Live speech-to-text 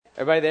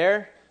Everybody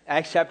there?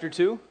 Acts chapter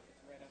 2?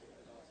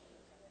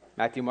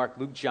 Matthew, Mark,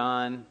 Luke,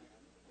 John,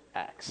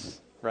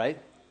 Acts,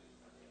 right?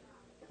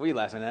 What are you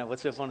laughing at?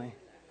 What's so funny?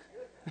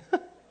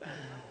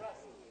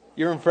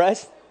 You're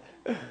impressed?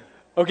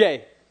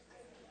 Okay.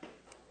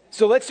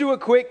 So let's do a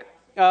quick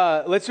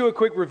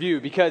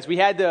review, because we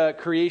had the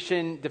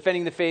creation,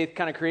 defending the faith,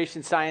 kind of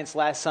creation science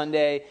last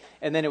Sunday,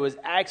 and then it was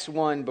Acts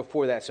 1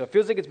 before that. So it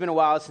feels like it's been a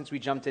while since we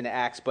jumped into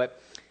Acts,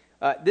 but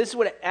this is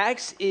what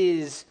Acts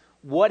is.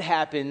 What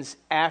happens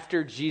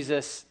after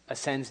Jesus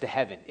ascends to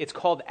heaven? It's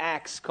called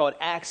Acts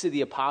of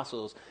the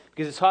Apostles,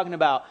 because it's talking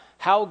about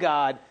how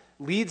God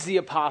leads the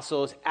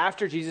apostles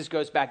after Jesus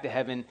goes back to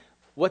heaven,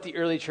 what the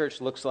early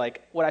church looks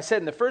like. What I said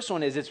in the first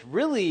one is it's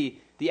really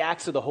the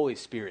acts of the Holy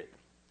Spirit.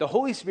 The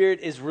Holy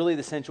Spirit is really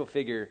the central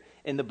figure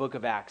in the book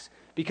of Acts,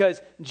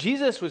 because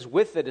Jesus was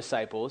with the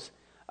disciples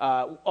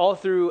all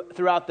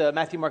throughout the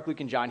Matthew, Mark, Luke,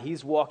 and John.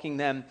 He's walking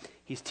them,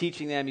 he's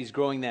teaching them, he's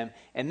growing them,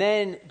 and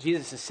then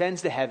Jesus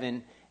ascends to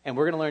heaven. And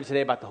we're going to learn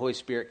today about the Holy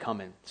Spirit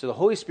coming. So the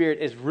Holy Spirit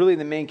is really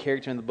the main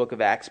character in the book of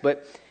Acts.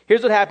 But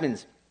here's what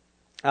happens.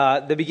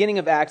 The beginning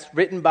of Acts,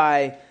 written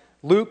by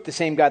Luke, the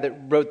same guy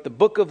that wrote the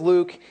book of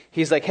Luke.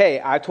 He's like,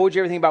 hey, I told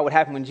you everything about what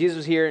happened when Jesus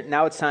was here.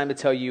 Now it's time to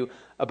tell you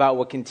about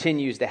what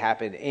continues to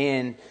happen.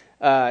 And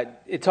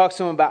it talks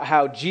to him about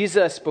how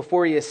Jesus,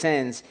 before he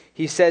ascends,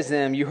 he says to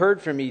them, you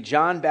heard from me,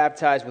 John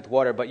baptized with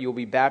water, but you will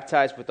be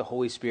baptized with the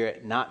Holy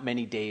Spirit not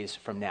many days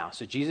from now.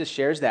 So Jesus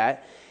shares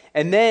that.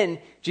 And then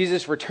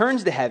Jesus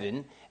returns to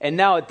heaven, and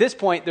now at this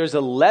point there's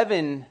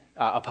 11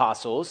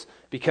 apostles,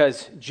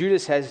 because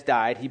Judas has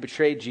died. He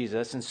betrayed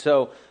Jesus, and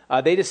so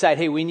they decide,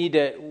 hey, we need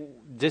to,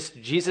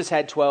 Jesus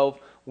had 12,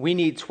 we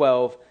need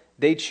 12.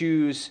 They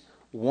choose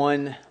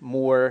one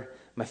more,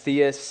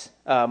 Matthias,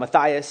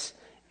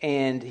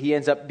 and he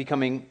ends up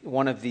becoming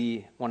one of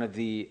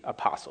the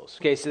apostles.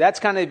 Okay, so that's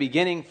kind of the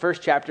beginning,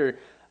 first chapter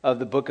of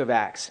the book of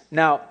Acts.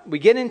 Now, we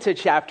get into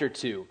chapter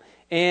 2,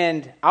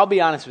 and I'll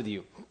be honest with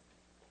you.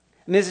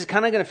 And this is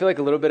kind of going to feel like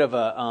a little bit of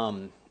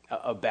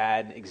a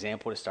bad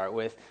example to start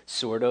with,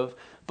 sort of.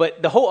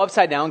 But the whole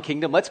upside down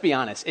kingdom, let's be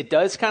honest, it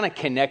does kind of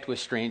connect with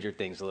Stranger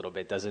Things a little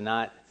bit, does it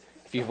not?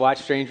 If you've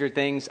watched Stranger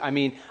Things, I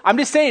mean, I'm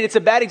just saying it's a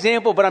bad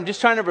example, but I'm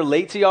just trying to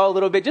relate to y'all a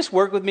little bit. Just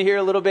work with me here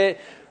a little bit,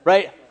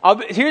 right?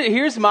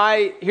 Here's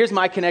my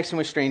connection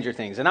with Stranger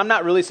Things, and I'm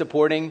not really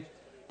supporting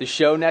the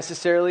show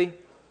necessarily.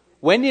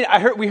 We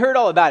heard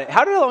all about it.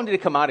 How long did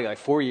it come out? Like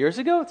 4 years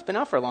ago? It's been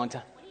out for a long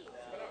time.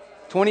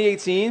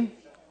 2018.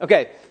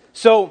 Okay,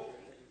 so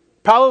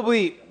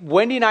probably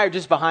Wendy and I are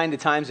just behind the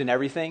times and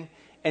everything.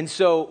 And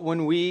so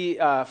when we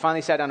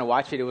finally sat down to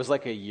watch it, it was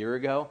like a year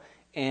ago.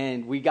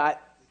 And we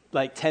got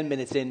like 10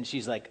 minutes in, and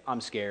she's like, I'm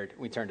scared.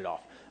 We turned it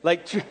off.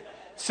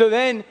 So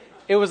then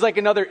it was like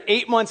another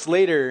 8 months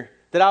later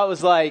that I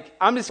was like,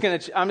 I'm just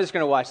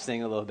gonna watch this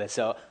thing a little bit.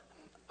 So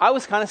I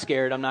was kind of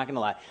scared, I'm not going to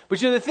lie. But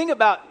the thing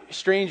about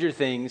Stranger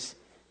Things,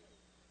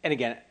 and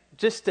again,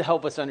 just to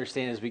help us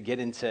understand as we get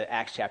into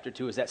Acts chapter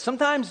 2, is that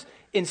sometimes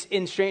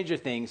in Stranger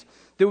Things,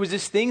 there was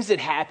just things that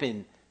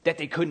happened that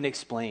they couldn't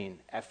explain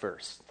at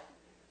first.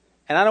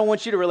 And I don't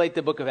want you to relate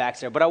the book of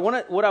Acts there, but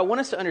what I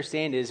want us to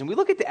understand is, and we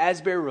look at the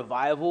Asbury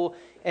Revival,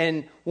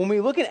 and when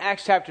we look at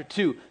Acts chapter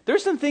 2,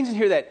 there's some things in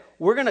here that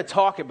we're going to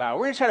talk about.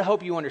 We're going to try to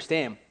help you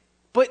understand.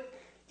 But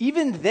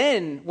even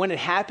then, when it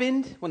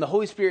happened, when the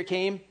Holy Spirit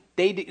came,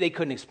 they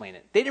couldn't explain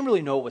it. They didn't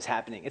really know what was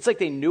happening. It's like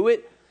they knew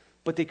it,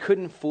 but they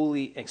couldn't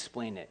fully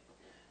explain it.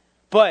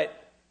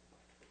 But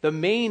the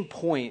main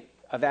point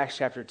of Acts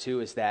chapter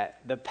 2 is that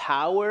the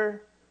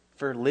power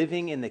for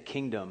living in the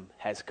kingdom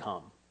has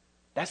come.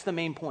 That's the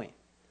main point.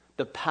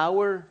 The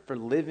power for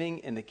living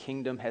in the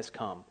kingdom has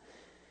come.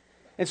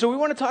 And so we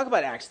want to talk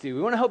about Acts 2.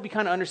 We want to help you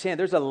kind of understand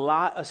there's a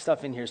lot of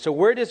stuff in here. So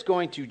we're just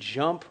going to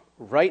jump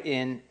right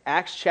in.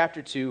 Acts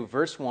chapter 2,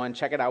 verse 1.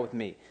 Check it out with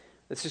me.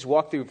 Let's just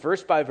walk through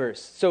verse by verse.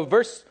 So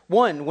verse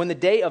 1, when the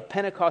day of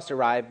Pentecost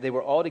arrived, they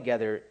were all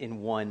together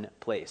in one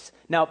place.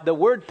 Now, the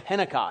word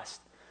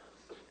Pentecost,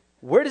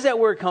 where does that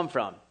word come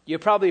from?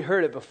 You've probably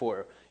heard it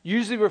before.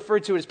 Usually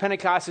referred to as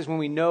Pentecost is when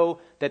we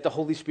know that the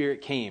Holy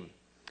Spirit came.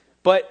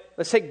 But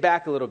let's take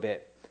back a little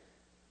bit.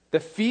 The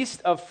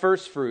Feast of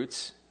First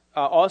Fruits,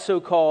 also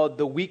called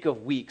the Week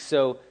of Weeks,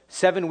 so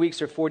 7 weeks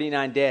or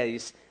 49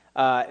 days,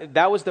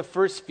 that was the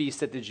first feast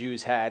that the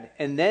Jews had,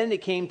 and then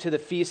it came to the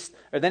Feast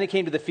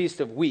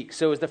of Weeks.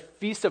 So it was the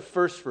Feast of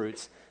First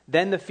Fruits,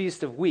 then the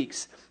Feast of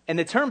Weeks. And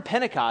the term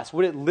Pentecost,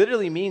 what it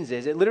literally means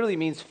is, it literally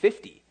means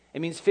 50. It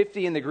means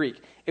 50 in the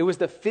Greek. It was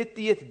the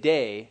 50th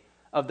day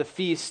of the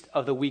Feast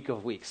of the Week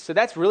of Weeks. So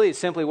that's really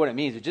simply what it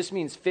means. It just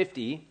means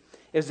 50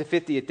 is the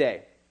 50th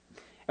day.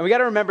 And we got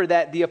to remember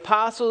that the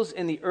apostles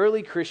and the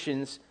early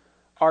Christians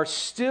are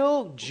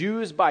still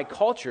Jews by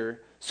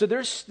culture, so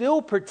they're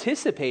still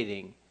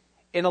participating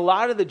in a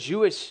lot of the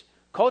Jewish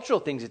cultural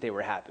things that they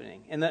were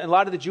happening, and a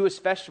lot of the Jewish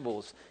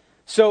festivals.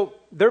 So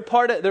they're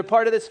part of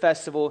this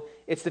festival.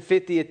 It's the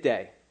 50th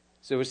day.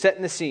 So we're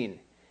setting the scene.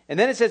 And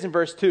then it says in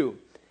verse 2,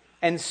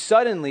 and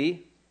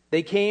suddenly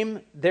there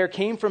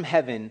came from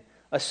heaven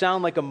a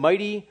sound like a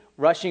mighty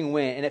rushing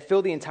wind, and it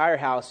filled the entire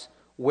house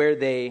where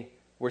they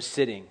were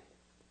sitting.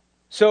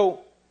 So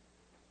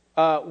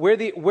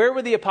where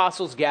were the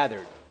apostles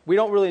gathered? We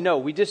don't really know.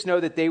 We just know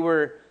that they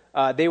were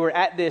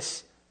at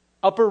this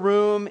upper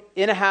room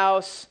in a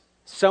house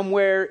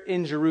somewhere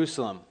in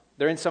Jerusalem.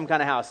 They're in some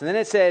kind of house. And then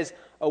it says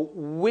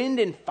wind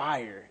and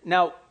fire.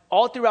 Now,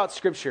 all throughout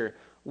Scripture,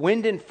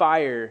 wind and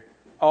fire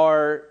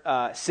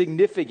are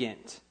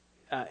significant.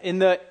 In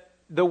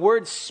the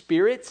word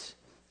spirit,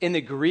 in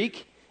the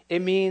Greek,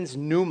 it means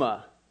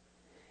pneuma.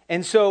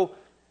 And so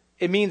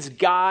it means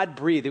God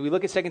breathed. If we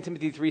look at 2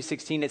 Timothy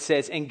 3:16, it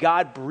says, and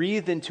God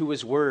breathed into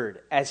his word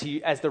as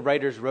the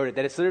writers wrote it,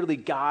 that it's literally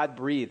God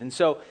breathed. And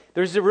so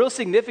there's a real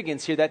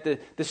significance here that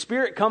the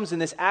Spirit comes in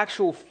this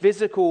actual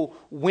physical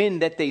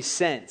wind that they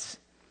sense.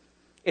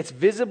 It's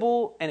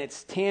visible and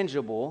it's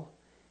tangible,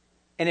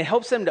 and it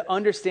helps them to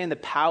understand the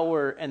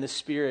power and the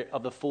Spirit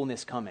of the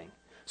fullness coming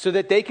so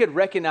that they could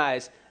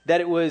recognize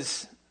that it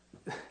was,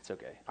 it's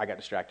okay, I got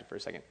distracted for a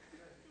second.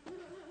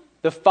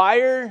 The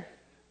fire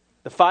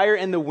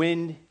and the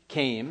wind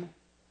came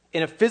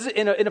in a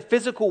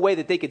physical way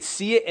that they could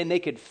see it and they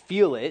could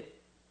feel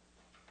it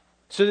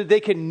so that they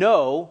could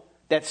know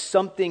that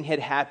something had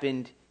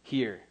happened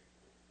here.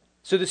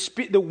 So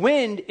the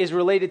wind is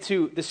related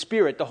to the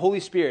Spirit, the Holy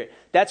Spirit.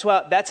 That's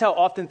how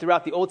often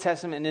throughout the Old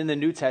Testament and in the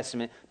New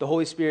Testament, the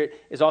Holy Spirit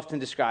is often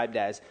described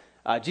as.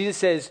 Jesus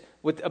says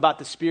about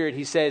the Spirit,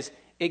 he says,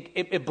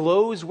 it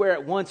blows where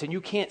it wants and you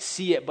can't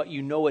see it, but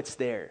you know it's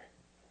there.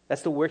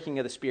 That's the working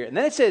of the Spirit. And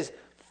then it says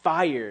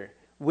fire,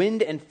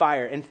 wind and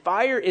fire. And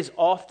fire is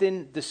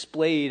often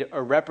displayed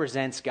or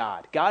represents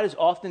God. God is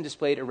often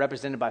displayed or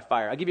represented by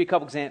fire. I'll give you a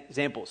couple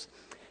examples.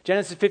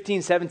 Genesis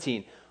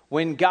 15:17.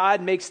 When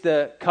God makes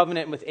the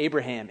covenant with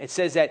Abraham, it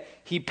says that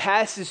he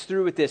passes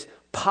through with this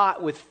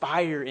pot with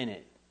fire in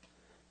it.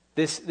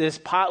 This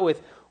pot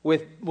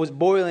was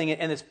boiling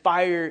and this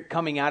fire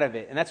coming out of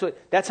it. And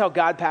that's how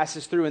God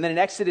passes through. And then in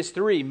Exodus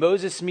 3,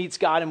 Moses meets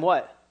God in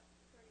what?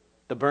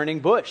 The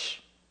burning bush.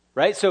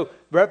 Right? So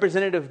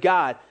representative of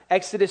God.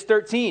 Exodus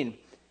 13.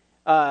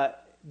 Do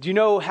you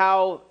know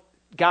how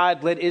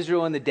God led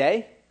Israel in the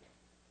day?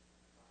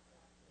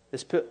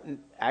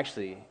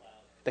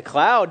 The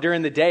cloud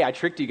during the day. I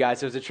tricked you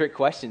guys. It was a trick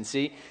question.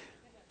 See,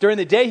 during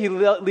the day he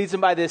leads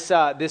them by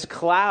this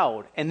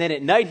cloud, and then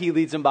at night he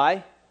leads them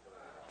by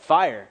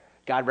fire.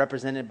 God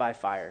represented by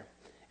fire.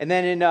 And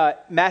then in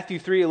Matthew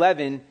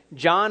 3:11,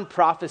 John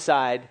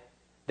prophesied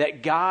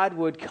that God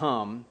would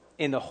come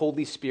in the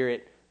Holy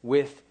Spirit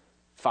with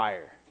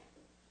fire.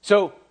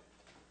 So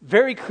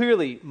very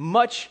clearly,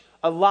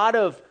 a lot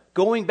of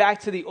going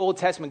back to the Old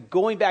Testament,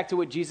 going back to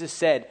what Jesus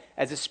said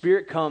as the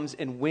Spirit comes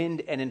in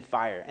wind and in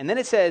fire. And then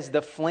it says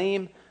the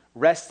flame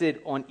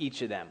rested on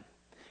each of them.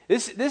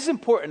 This is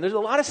important. There's a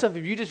lot of stuff,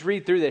 if you just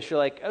read through this, you're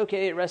like,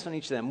 okay, it rests on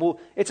each of them. Well,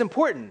 it's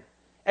important.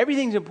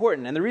 Everything's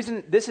important. And the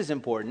reason this is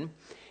important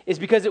is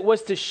because it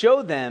was to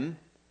show them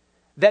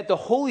that the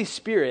Holy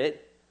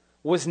Spirit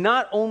was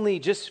not only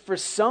just for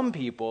some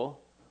people,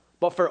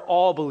 but for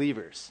all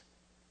believers.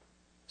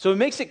 So it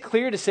makes it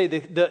clear to say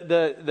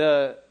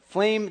the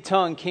flame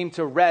tongue came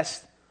to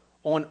rest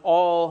on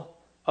all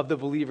of the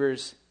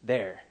believers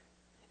there.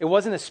 It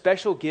wasn't a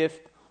special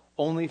gift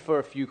only for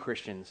a few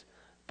Christians,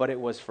 but it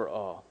was for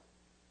all.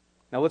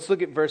 Now let's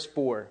look at verse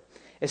 4.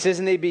 It says,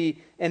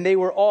 and they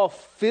were all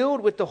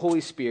filled with the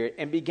Holy Spirit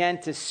and began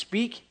to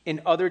speak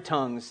in other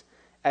tongues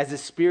as the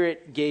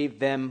Spirit gave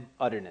them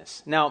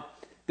utterance. Now,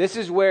 this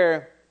is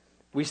where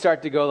we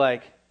start to go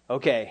like,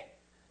 okay,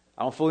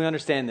 I don't fully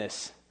understand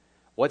this.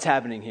 What's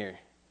happening here?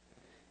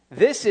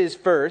 This is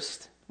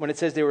first, when it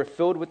says they were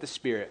filled with the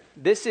Spirit,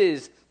 this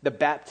is the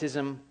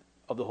baptism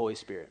of the Holy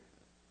Spirit.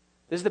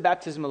 This is the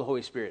baptism of the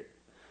Holy Spirit.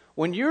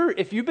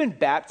 If you've been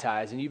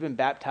baptized and you've been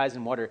baptized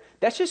in water,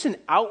 that's just an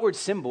outward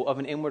symbol of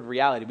an inward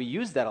reality. We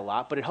use that a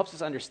lot, but it helps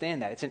us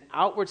understand that. It's an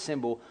outward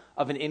symbol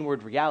of an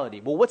inward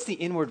reality. Well, what's the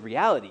inward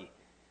reality?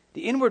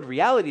 The inward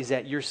reality is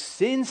that your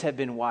sins have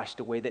been washed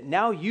away, that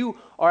now you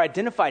are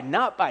identified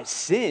not by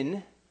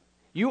sin,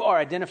 you are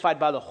identified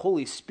by the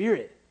Holy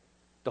Spirit.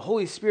 The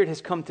Holy Spirit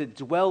has come to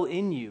dwell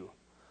in you.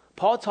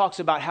 Paul talks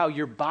about how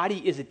your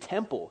body is a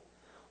temple.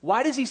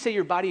 Why does he say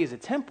your body is a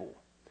temple?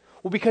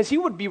 Well, because he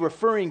would be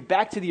referring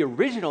back to the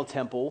original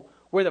temple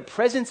where the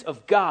presence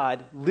of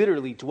God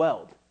literally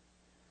dwelled.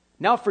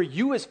 Now, for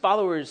you as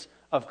followers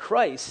of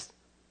Christ,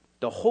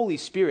 the Holy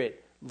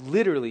Spirit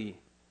literally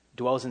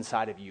dwells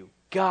inside of you.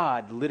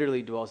 God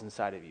literally dwells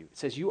inside of you. It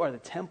says you are the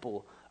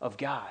temple of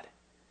God.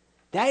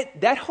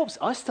 That helps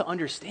us to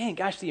understand,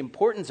 gosh, the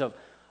importance of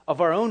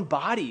our own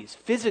bodies,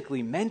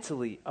 physically,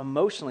 mentally,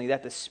 emotionally,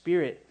 that the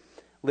Spirit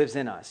lives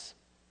in us.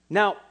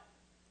 Now,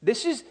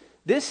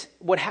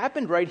 what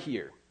happened right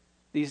here,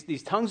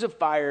 these tongues of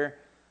fire,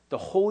 the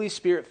Holy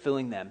Spirit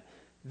filling them,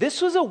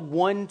 this was a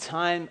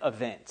one-time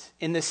event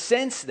in the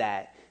sense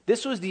that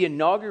this was the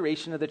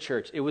inauguration of the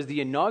church. It was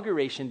the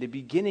inauguration, the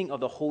beginning of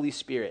the Holy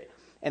Spirit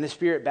and the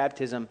Spirit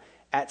baptism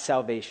at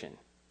salvation.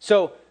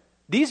 So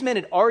these men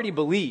had already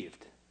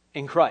believed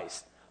in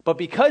Christ, but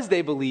because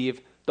they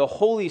believed, the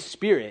Holy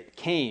Spirit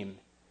came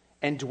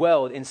and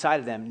dwelled inside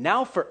of them.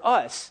 Now for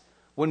us,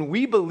 when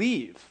we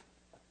believe,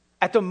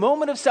 At the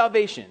moment of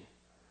salvation,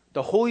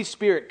 the Holy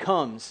Spirit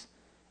comes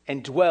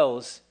and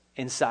dwells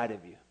inside of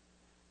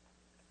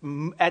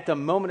you. At the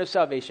moment of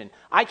salvation.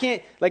 I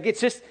can't,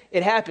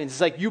 it happens. It's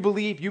like you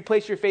believe, you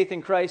place your faith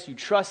in Christ, you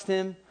trust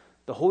him,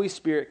 the Holy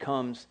Spirit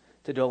comes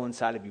to dwell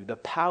inside of you. The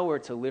power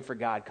to live for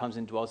God comes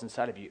and dwells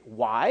inside of you.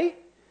 Why?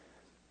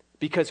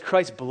 Because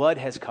Christ's blood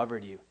has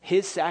covered you.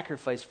 His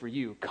sacrifice for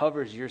you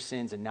covers your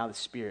sins, and now the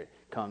Spirit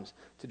comes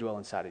to dwell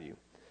inside of you.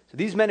 So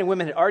these men and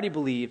women had already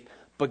believed,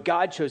 but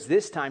God chose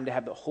this time to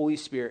have the Holy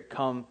Spirit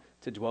come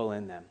to dwell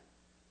in them.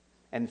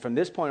 And from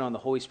this point on, the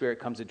Holy Spirit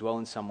comes to dwell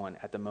in someone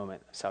at the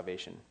moment of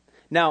salvation.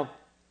 Now,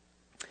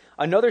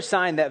 another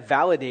sign that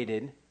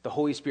validated the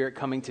Holy Spirit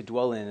coming to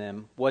dwell in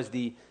them was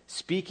the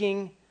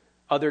speaking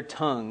other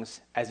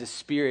tongues as the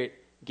Spirit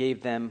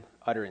gave them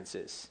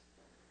utterances.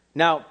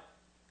 Now,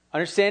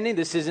 understanding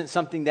this isn't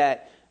something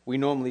that we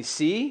normally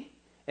see,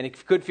 and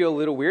it could feel a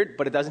little weird,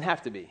 but it doesn't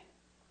have to be.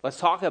 Let's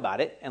talk about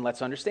it, and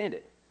let's understand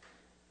it.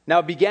 Now,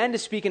 it began to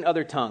speak in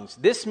other tongues.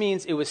 This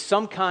means it was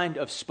some kind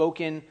of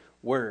spoken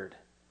word.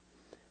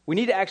 We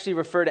need to actually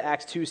refer to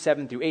Acts 2,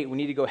 7 through 8. We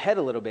need to go ahead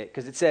a little bit,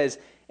 because it says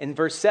in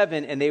verse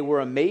 7, and they were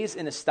amazed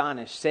and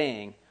astonished,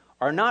 saying,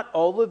 are not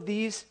all of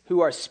these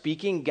who are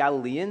speaking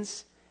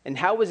Galileans? And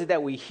how is it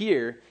that we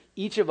hear,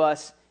 each of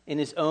us in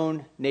his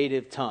own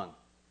native tongue?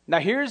 Now,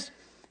 here's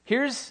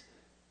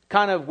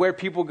kind of where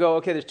people go,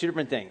 okay, there's two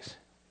different things.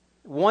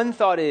 One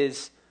thought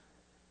is,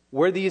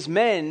 were these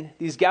men,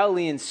 these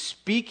Galileans,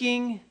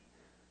 speaking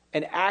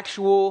an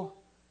actual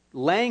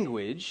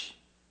language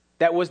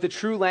that was the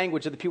true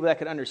language of the people that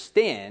could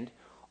understand,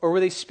 or were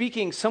they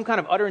speaking some kind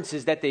of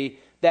utterances that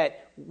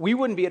we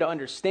wouldn't be able to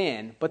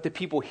understand, but the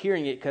people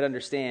hearing it could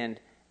understand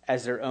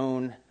as their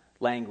own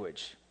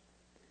language?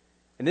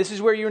 And this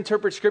is where you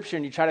interpret Scripture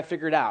and you try to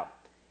figure it out.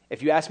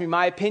 If you ask me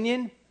my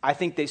opinion, I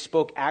think they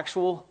spoke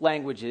actual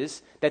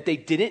languages that they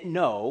didn't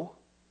know,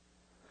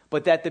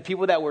 but that the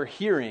people that were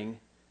hearing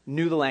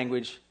knew the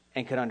language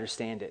and could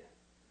understand it.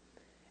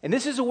 And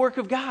this is a work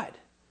of God.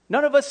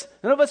 None of us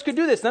could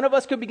do this. None of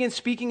us could begin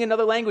speaking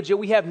another language that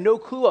we have no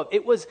clue of.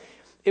 It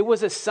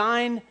was a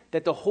sign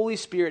that the Holy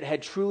Spirit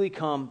had truly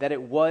come, that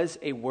it was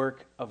a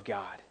work of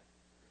God.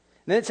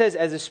 And then it says,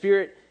 as the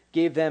Spirit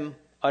gave them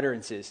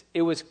utterances,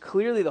 it was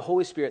clearly the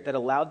Holy Spirit that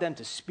allowed them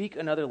to speak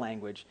another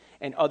language,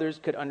 and others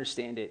could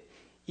understand it,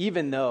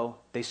 even though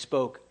they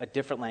spoke a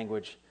different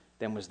language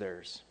than was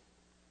theirs.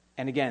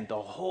 And again,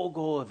 the whole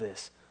goal of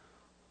this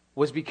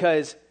was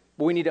because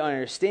what we need to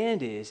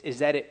understand is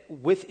that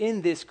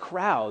within this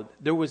crowd,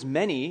 there was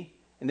many,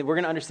 and we're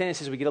going to understand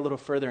this as we get a little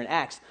further in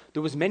Acts,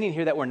 there was many in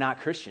here that were not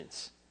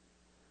Christians.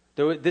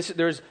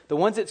 There's the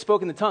ones that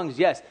spoke in the tongues,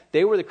 yes,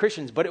 they were the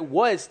Christians, but it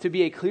was to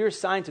be a clear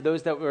sign to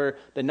those that were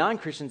the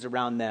non-Christians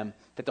around them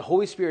that the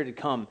Holy Spirit had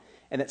come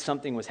and that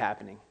something was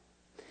happening.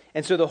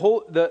 And so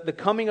the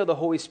coming of the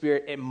Holy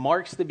Spirit, it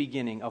marks the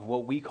beginning of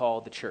what we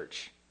call the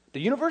church, the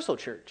universal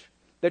church.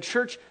 The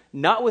church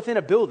not within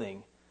a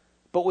building,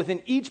 but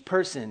within each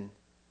person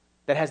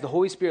that has the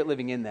Holy Spirit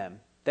living in them,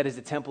 that is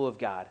the temple of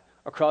God,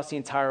 across the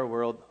entire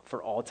world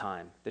for all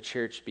time. The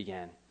church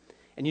began.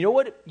 And you know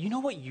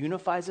what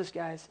unifies us,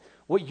 guys?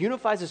 What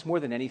unifies us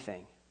more than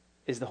anything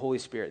is the Holy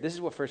Spirit. This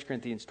is what 1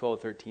 Corinthians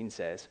 12:13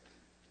 says.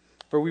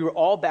 For we were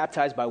all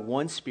baptized by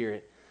one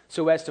Spirit,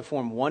 so as to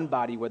form one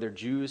body, whether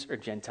Jews or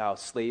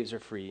Gentiles, slaves or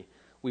free.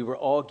 We were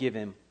all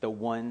given the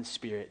one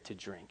Spirit to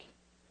drink.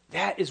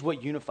 That is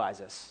what unifies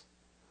us.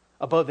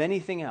 Above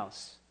anything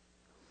else,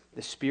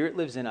 the Spirit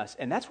lives in us,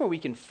 and that's where we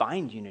can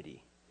find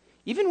unity.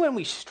 Even when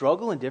we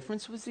struggle in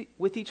difference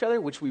with each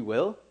other, which we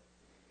will,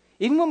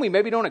 even when we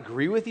maybe don't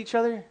agree with each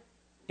other,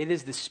 it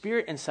is the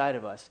Spirit inside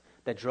of us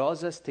that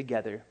draws us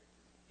together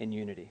in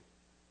unity.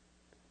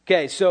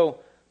 Okay, so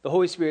the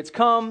Holy Spirit's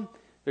come,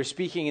 they're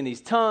speaking in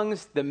these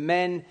tongues, the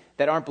men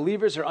that aren't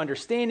believers are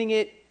understanding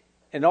it,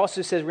 and it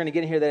also says, we're going to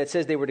get in here that it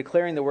says they were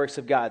declaring the works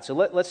of God. So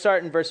let's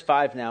start in verse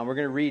 5 now. We're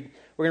going to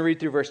read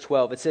through verse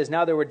 12. It says,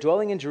 now there were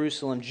dwelling in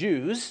Jerusalem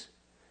Jews,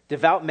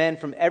 devout men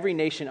from every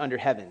nation under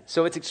heaven.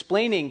 So it's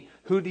explaining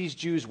who these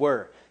Jews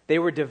were. They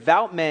were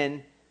devout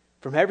men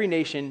from every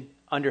nation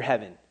under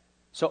heaven.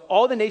 So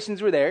all the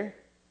nations were there,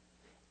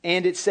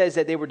 and it says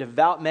that they were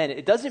devout men.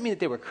 It doesn't mean that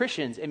they were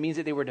Christians. It means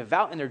that they were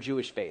devout in their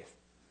Jewish faith.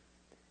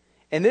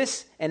 And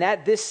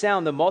at this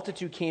sound, the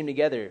multitude came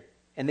together,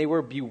 and they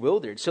were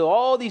bewildered. So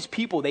all these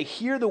people, they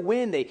hear the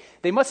wind.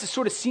 They must have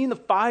sort of seen the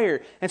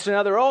fire. And so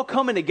now they're all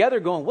coming together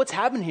going, what's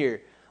happening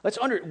here?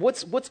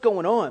 What's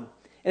going on?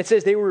 And it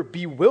says they were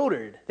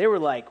bewildered. They were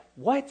like,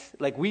 what?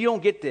 Like, we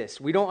don't get this.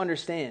 We don't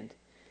understand.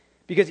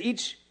 Because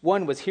each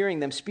one was hearing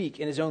them speak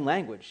in his own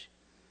language.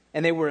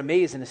 And they were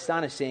amazed and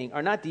astonished, saying,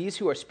 are not these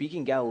who are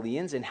speaking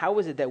Galileans? And how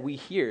is it that we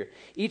hear,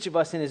 each of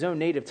us in his own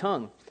native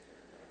tongue?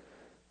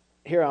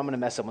 Here, I'm going to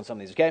mess up on some of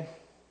these, okay?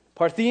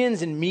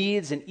 Parthians and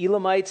Medes and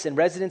Elamites and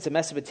residents of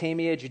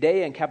Mesopotamia,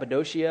 Judea and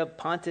Cappadocia,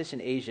 Pontus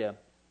and Asia,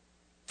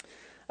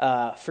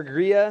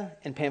 Phrygia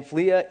and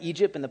Pamphylia,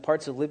 Egypt and the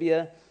parts of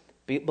Libya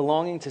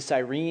belonging to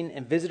Cyrene,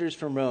 and visitors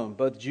from Rome,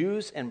 both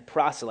Jews and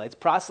proselytes.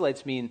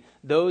 Proselytes mean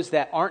those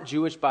that aren't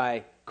Jewish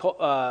by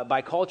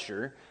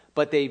culture,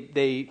 but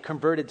they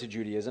converted to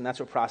Judaism. That's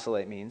what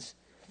proselyte means.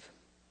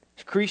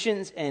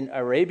 Cretians and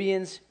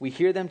Arabians, we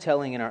hear them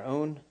telling in our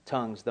own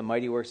tongues the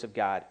mighty works of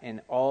God,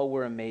 and all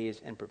were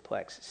amazed and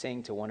perplexed,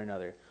 saying to one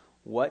another,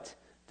 what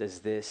does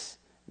this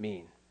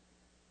mean?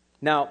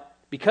 Now,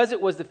 because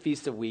it was the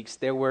Feast of Weeks,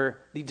 there were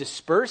the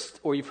dispersed,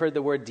 or you've heard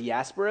the word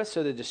diaspora,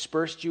 so the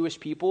dispersed Jewish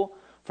people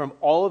from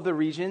all of the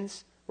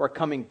regions were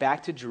coming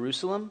back to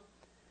Jerusalem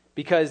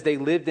because they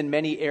lived in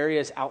many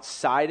areas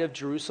outside of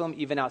Jerusalem,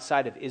 even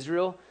outside of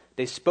Israel.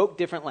 They spoke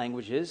different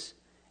languages,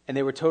 and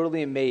they were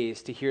totally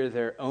amazed to hear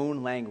their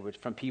own language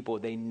from people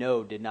they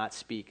know did not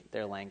speak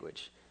their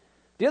language.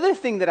 The other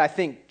thing that I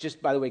think,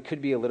 just by the way,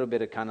 could be a little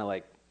bit of kind of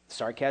like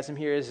sarcasm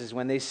here is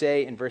when they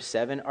say in verse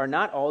 7, are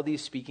not all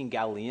these speaking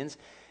Galileans?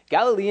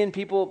 Galilean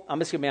people, I'm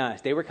just going to be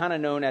honest, they were kind of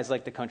known as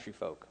like the country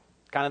folk,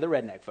 kind of the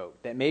redneck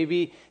folk, that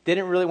maybe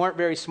weren't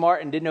very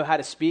smart and didn't know how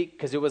to speak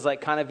because it was like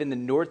kind of in the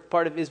north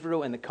part of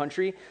Israel in the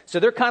country. So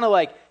they're kind of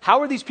like,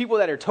 how are these people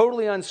that are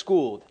totally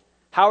unschooled,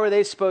 how are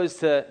they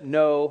supposed to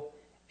know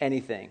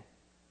anything?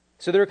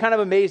 So they were kind of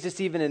amazed just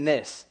even in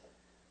this.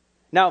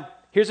 Now,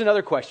 here's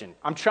another question.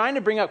 I'm trying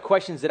to bring up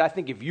questions that I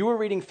think if you were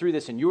reading through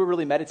this and you were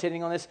really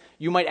meditating on this,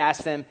 you might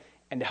ask them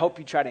and to help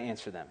you try to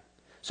answer them.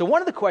 So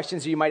one of the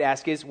questions you might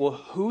ask is, well,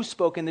 who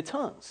spoke in the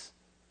tongues?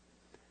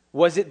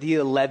 Was it the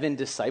 11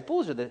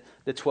 disciples or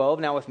the 12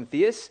 now with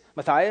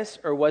Matthias,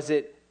 or was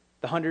it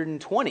the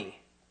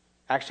 120?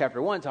 Acts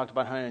chapter 1 talked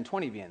about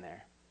 120 being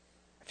there.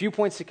 A few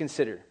points to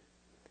consider.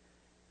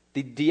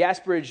 The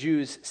diaspora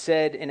Jews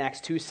said in Acts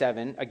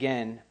 2:7,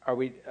 again,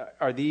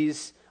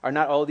 are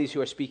not all these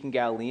who are speaking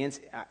Galileans?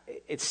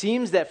 It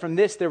seems that from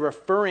this they're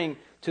referring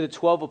to the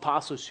 12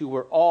 apostles who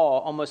were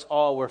almost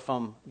all were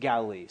from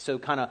Galilee. So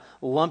kind of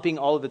lumping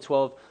all of the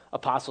 12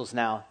 apostles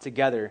now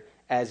together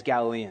as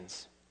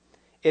Galileans.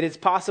 It is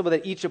possible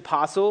that each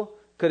apostle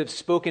could have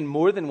spoken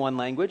more than one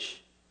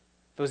language.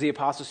 It was the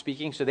apostle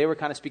speaking, so they were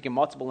kind of speaking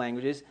multiple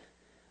languages.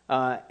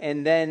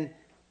 And then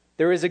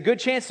there is a good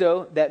chance,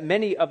 though, that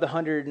many of the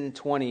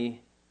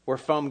 120 were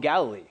from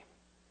Galilee.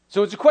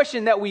 So it's a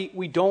question that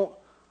we don't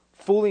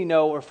fully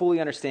know or fully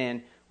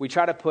understand. We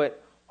try to put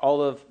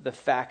all of the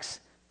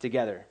facts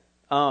together.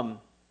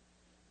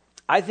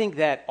 I think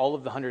that all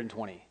of the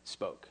 120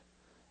 spoke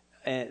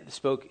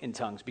in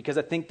tongues, because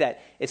I think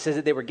that it says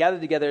that they were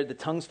gathered together, the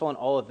tongues fell on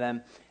all of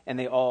them, and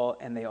they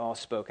all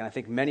spoke. And I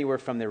think many were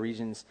from the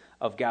regions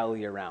of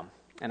Galilee around.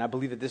 And I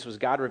believe that this was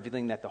God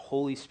revealing that the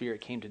Holy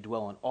Spirit came to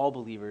dwell on all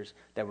believers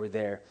that were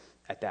there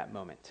at that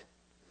moment.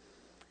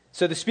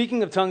 So the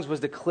speaking of tongues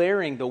was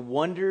declaring the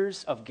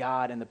wonders of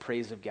God and the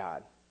praise of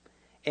God.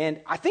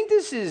 And I think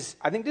this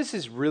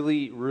is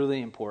really,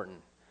 really important.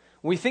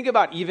 When we think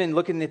about even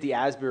looking at the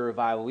Asbury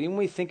revival, even when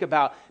we think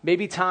about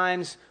maybe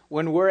times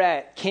when we're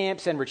at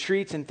camps and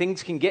retreats and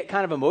things can get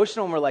kind of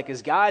emotional and we're like,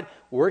 is God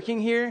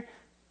working here?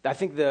 I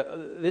think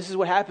this is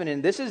what happened,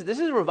 and this is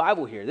a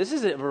revival here. This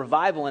is a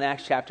revival in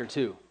Acts chapter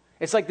 2.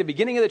 It's like the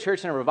beginning of the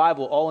church and a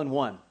revival all in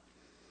one.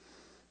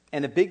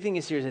 And the big thing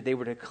is here is that they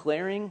were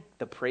declaring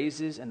the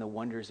praises and the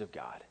wonders of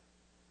God.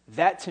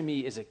 That to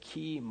me is a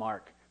key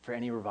mark for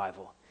any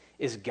revival.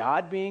 Is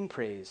God being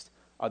praised?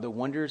 Are the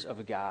wonders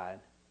of God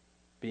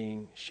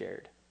being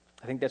shared?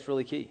 I think that's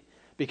really key.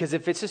 Because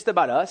if it's just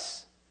about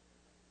us,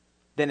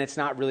 then it's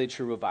not really a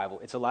true revival.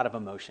 It's a lot of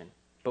emotion.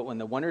 But when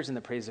the wonders and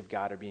the praise of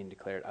God are being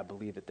declared, I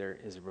believe that there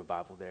is a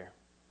revival there.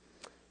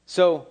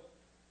 So,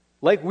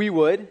 like we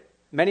would,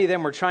 many of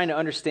them were trying to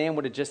understand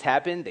what had just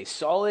happened. They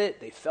saw it,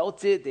 they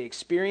felt it, they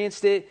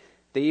experienced it.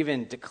 They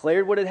even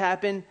declared what had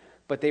happened,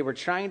 but they were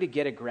trying to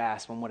get a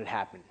grasp on what had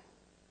happened.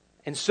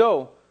 And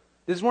so,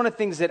 this is one of the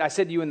things that I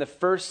said to you in the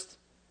first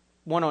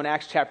one on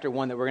Acts chapter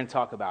 1 that we're going to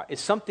talk about.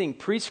 Is something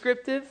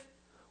prescriptive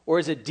or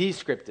is it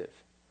descriptive?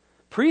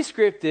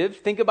 Prescriptive,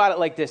 think about it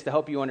like this to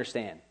help you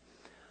understand.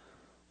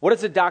 What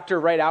does a doctor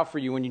write out for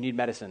you when you need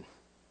medicine?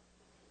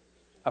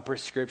 A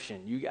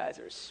prescription. You guys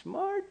are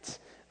smart.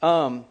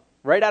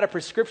 Write out a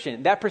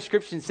prescription. That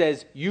prescription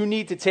says you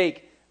need to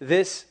take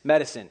this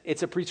medicine.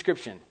 It's a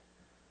prescription.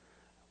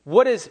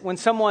 When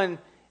someone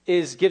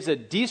gives a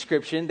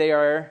description, they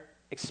are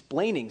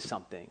explaining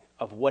something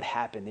of what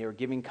happened. They are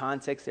giving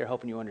context. They're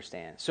helping you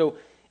understand. So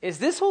is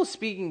this whole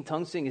speaking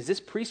tongues thing, is this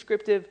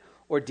prescriptive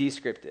or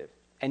descriptive?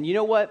 And you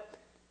know what?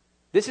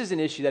 This is an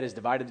issue that has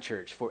divided the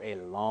church for a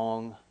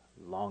long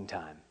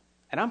time.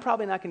 And I'm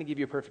probably not going to give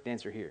you a perfect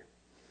answer here.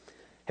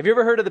 Have you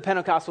ever heard of the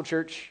Pentecostal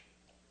church?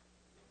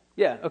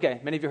 Yeah, okay.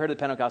 Many of you heard of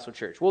the Pentecostal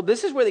church. Well,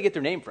 this is where they get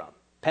their name from.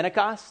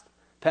 Pentecost,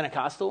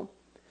 Pentecostal.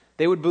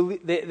 They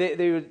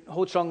would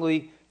hold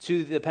strongly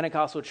to the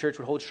Pentecostal church,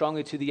 would hold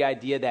strongly to the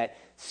idea that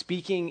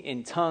speaking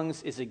in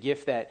tongues is a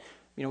gift that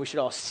we should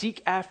all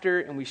seek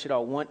after and we should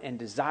all want and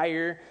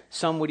desire.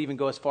 Some would even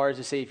go as far as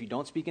to say if you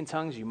don't speak in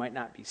tongues, you might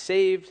not be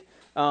saved.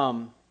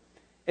 And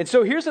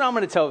so here's what I'm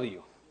going to tell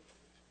you.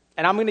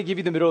 And I'm going to give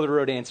you the middle of the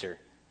road answer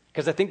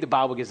because I think the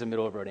Bible gives the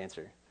middle of the road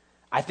answer.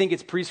 I think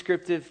it's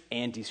prescriptive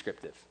and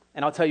descriptive.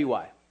 And I'll tell you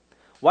why.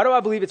 Why do I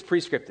believe it's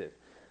prescriptive?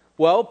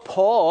 Well,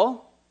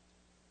 Paul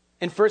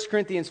in 1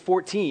 Corinthians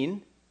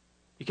 14,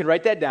 you can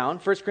write that down,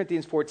 1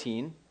 Corinthians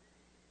 14,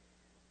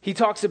 he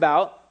talks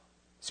about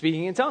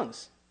speaking in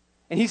tongues.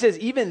 And he says,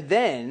 even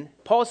then,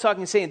 Paul's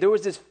talking, saying there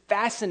was this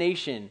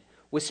fascination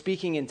with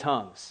speaking in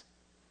tongues.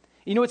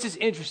 You know, it's just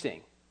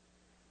interesting.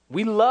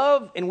 We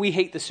love and we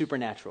hate the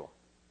supernatural.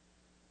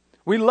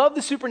 We love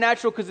the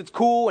supernatural because it's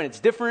cool and it's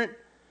different.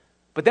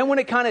 But then when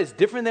it kind of is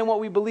different than what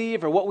we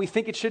believe or what we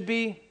think it should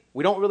be,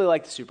 we don't really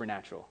like the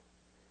supernatural.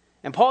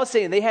 And Paul is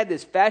saying they had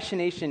this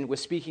fascination with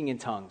speaking in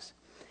tongues.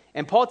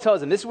 And Paul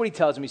tells them, this is what he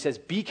tells them. He says,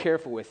 be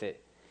careful with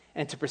it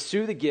and to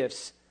pursue the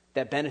gifts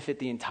that benefit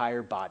the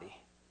entire body.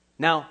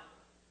 Now,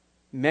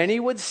 many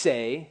would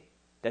say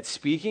that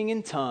speaking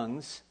in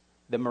tongues,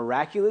 the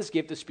miraculous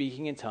gift of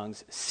speaking in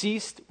tongues,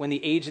 ceased when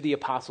the age of the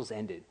apostles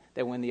ended.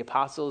 That when the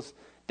apostles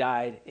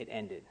died, it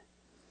ended.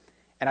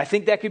 And I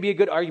think that could be a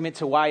good argument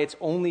to why it's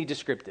only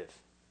descriptive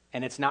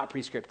and it's not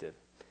prescriptive.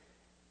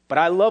 But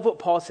I love what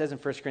Paul says in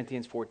 1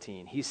 Corinthians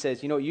 14. He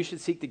says, you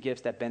should seek the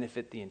gifts that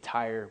benefit the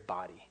entire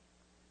body.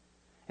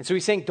 And so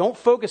he's saying, don't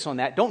focus on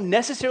that. Don't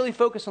necessarily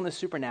focus on the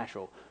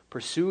supernatural.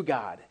 Pursue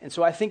God. And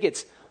so I think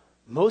it's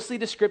mostly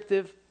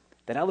descriptive.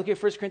 Then I look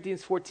at 1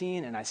 Corinthians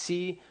 14 and I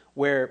see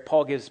where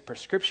Paul gives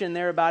prescription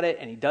there about it,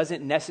 and he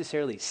doesn't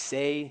necessarily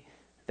say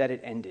that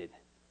it ended.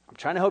 I'm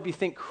trying to help you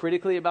think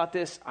critically about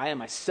this. I am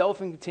myself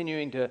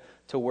continuing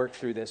to work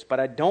through this, but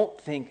I don't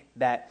think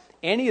that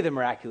any of the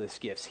miraculous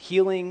gifts,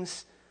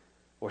 healings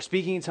or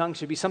speaking in tongues,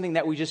 should be something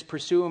that we just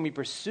pursue and we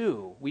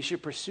pursue. We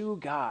should pursue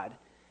God,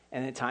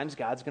 and at times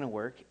God's going to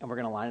work, and we're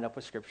going to line it up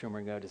with Scripture, and we're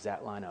going to go, does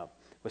that line up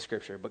with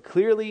Scripture? But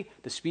clearly,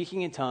 the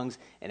speaking in tongues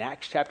in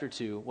Acts chapter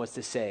 2 was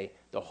to say,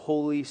 the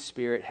Holy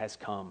Spirit has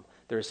come.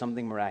 There is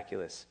something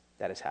miraculous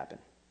that has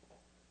happened.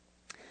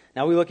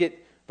 Now we look at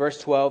verse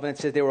 12, and it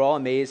says, they were all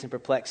amazed and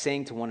perplexed,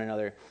 saying to one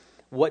another,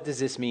 what does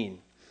this mean?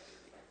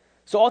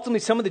 So ultimately,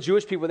 some of the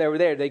Jewish people that were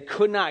there, they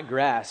could not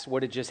grasp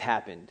what had just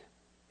happened.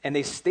 And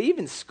they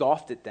even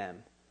scoffed at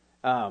them.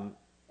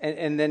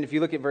 And then if you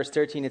look at verse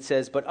 13, it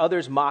says, but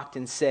others mocked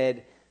and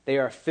said, they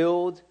are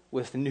filled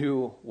with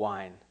new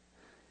wine.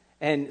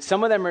 And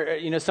some of them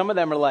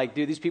are like,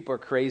 dude, these people are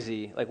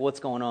crazy. Like, what's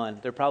going on?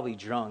 They're probably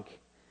drunk.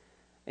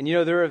 And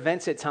there are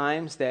events at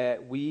times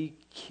that we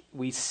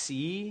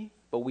see,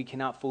 but we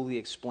cannot fully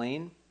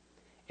explain.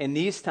 And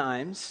these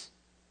times,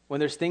 when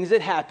there's things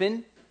that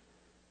happen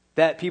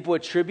that people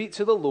attribute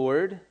to the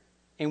Lord,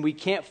 and we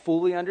can't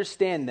fully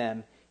understand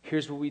them,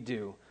 here's what we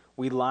do.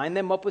 We line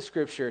them up with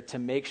Scripture to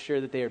make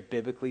sure that they are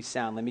biblically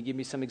sound. Let me give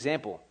you some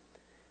example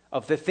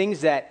of the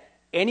things that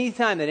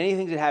anytime that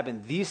anything that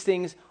happen, these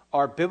things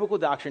are biblical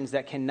doctrines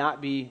that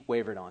cannot be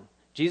wavered on.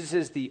 Jesus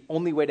is the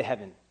only way to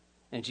heaven,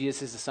 and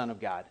Jesus is the Son of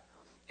God.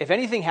 If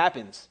anything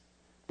happens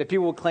that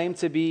people would claim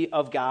to be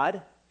of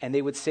God, and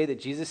they would say that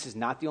Jesus is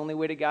not the only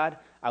way to God,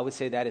 I would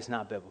say that is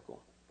not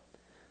biblical.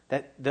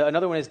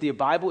 Another one is the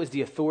Bible is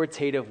the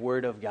authoritative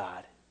word of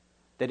God,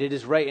 that it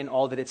is right in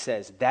all that it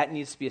says. That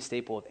needs to be a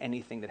staple of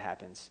anything that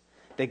happens.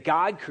 That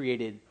God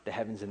created the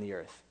heavens and the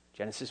earth.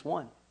 Genesis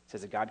 1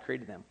 says that God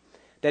created them.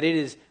 That it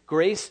is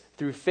grace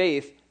through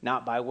faith,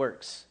 not by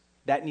works.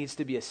 That needs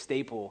to be a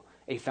staple,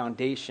 a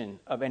foundation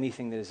of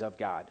anything that is of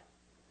God.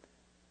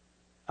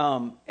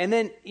 And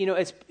then,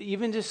 it's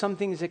even just some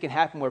things that can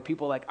happen where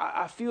people are like,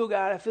 I feel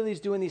God, I feel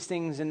he's doing these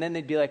things. And then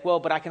they'd be like, well,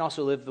 but I can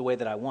also live the way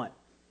that I want.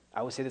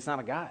 I would say that's not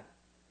a God.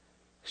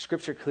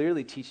 Scripture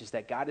clearly teaches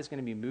that God is going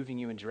to be moving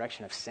you in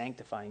direction of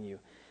sanctifying you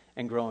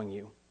and growing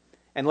you.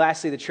 And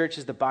lastly, the church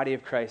is the body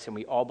of Christ, and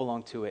we all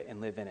belong to it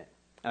and live in it.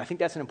 And I think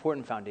that's an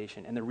important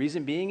foundation. And the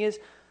reason being is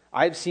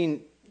I've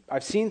seen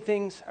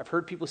things, I've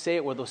heard people say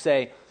it where they'll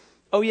say,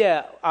 oh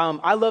yeah,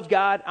 I love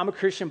God, I'm a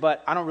Christian,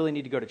 but I don't really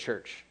need to go to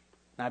church.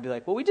 And I'd be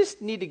like, well, we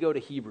just need to go to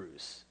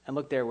Hebrews and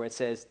look there where it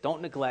says,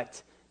 don't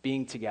neglect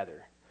being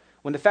together.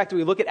 When the fact that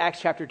we look at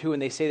Acts chapter 2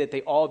 and they say that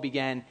they all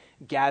began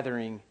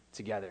gathering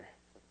together.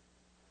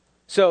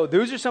 So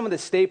those are some of the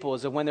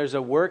staples of when there's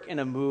a work and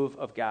a move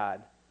of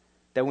God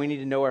that we need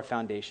to know our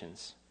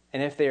foundations.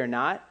 And if they are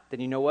not, then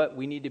you know what?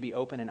 We need to be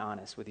open and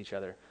honest with each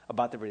other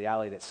about the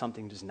reality that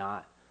something does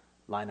not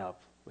line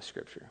up with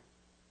Scripture.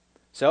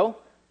 So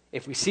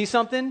if we see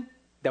something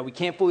that we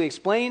can't fully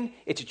explain,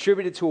 it's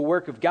attributed to a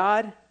work of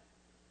God,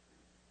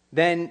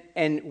 then,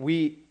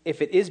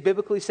 if it is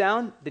biblically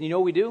sound, then you know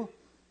what we do?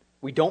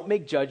 We don't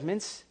make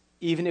judgments,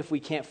 even if we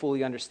can't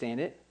fully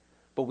understand it,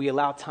 but we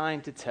allow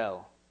time to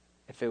tell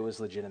if it was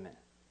legitimate.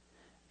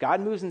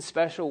 God moves in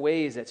special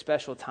ways at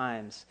special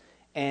times,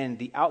 and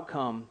the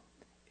outcome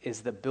is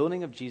the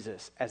building of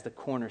Jesus as the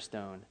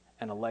cornerstone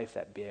and a life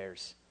that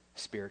bears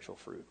spiritual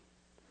fruit.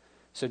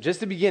 So just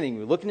the beginning,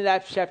 we're looking at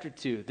Acts chapter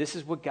 2. This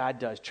is what God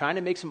does, trying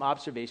to make some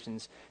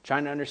observations,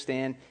 trying to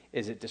understand,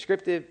 is it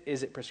descriptive,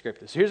 is it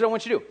prescriptive? So here's what I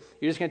want you to do.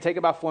 You're just going to take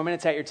about 4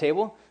 minutes at your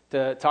table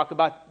to talk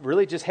about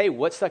really just, hey,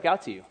 what stuck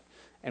out to you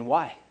and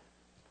why?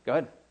 Go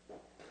ahead.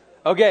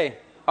 Okay,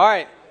 all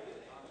right.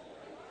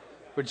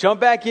 We'll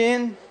jump back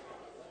in.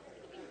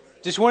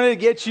 Just wanted to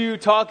get you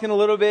talking a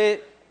little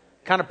bit,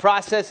 kind of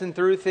processing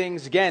through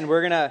things. Again, we're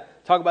going to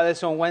talk about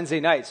this on Wednesday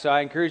night, so I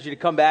encourage you to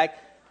come back.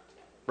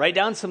 Write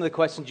down some of the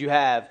questions you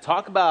have.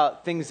 Talk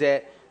about things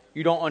that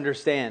you don't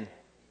understand.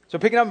 So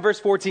picking up in verse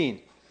 14.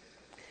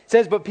 It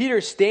says, but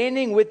Peter,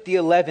 standing with the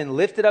 11,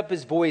 lifted up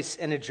his voice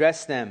and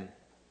addressed them.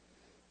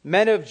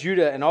 Men of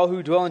Judah and all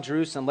who dwell in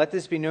Jerusalem, let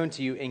this be known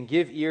to you and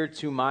give ear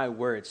to my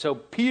word. So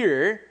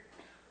Peter,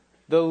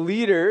 the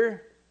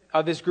leader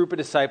of this group of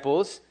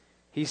disciples,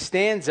 he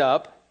stands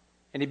up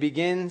and he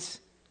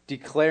begins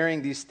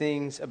declaring these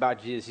things about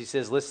Jesus. He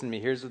says, listen to me,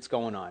 here's what's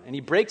going on. And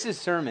he breaks his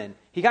sermon.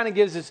 He kind of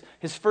gives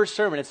his first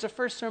sermon. It's the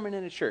first sermon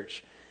in a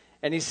church.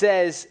 And he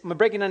says,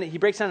 he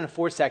breaks down into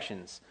 4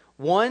 sections.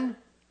 1,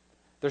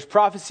 there's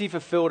prophecy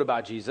fulfilled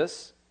about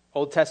Jesus.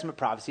 Old Testament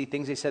prophecy,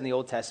 things they said in the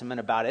Old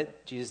Testament about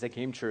it, Jesus that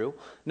came true.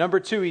 Number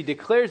 2, he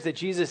declares that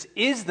Jesus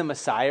is the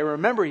Messiah.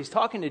 Remember, he's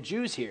talking to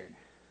Jews here.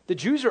 The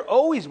Jews are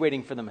always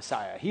waiting for the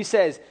Messiah. He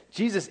says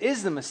Jesus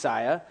is the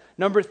Messiah.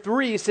 Number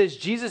 3, he says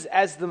Jesus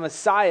as the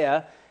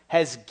Messiah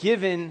has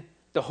given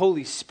the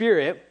Holy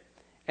Spirit.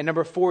 And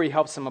number 4, he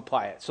helps them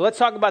apply it. So let's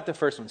talk about the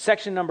first one.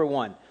 Section number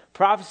 1,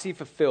 prophecy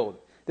fulfilled.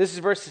 This is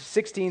verses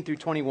 16 through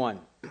 21.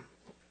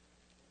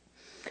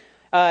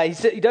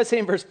 He does say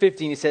in verse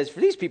 15, he says,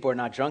 for these people are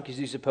not drunk as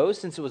you suppose,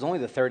 since it was only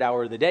the 3rd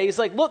hour of the day. He's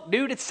like, look,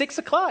 dude, it's 6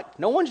 o'clock.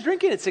 No one's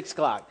drinking at 6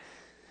 o'clock.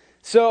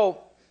 So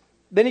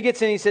then he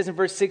gets in, he says in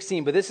verse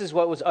 16, but this is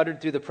what was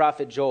uttered through the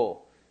prophet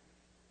Joel.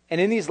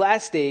 And in these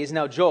last days,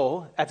 now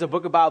Joel, that's a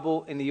book of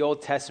Bible in the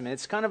Old Testament.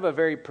 It's kind of a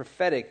very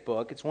prophetic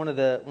book. It's one of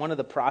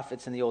the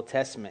prophets in the Old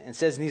Testament. And it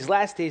says, in these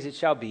last days it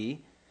shall be,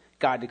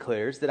 God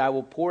declares, that I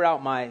will pour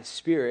out my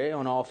spirit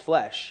on all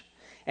flesh.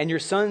 And your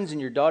sons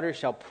and your daughters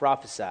shall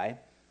prophesy.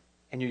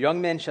 And your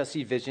young men shall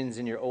see visions,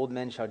 and your old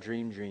men shall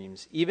dream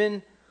dreams.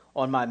 Even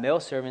on my male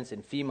servants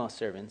and female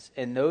servants,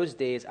 in those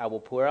days I will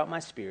pour out my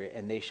spirit,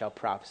 and they shall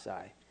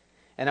prophesy.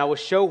 And I will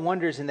show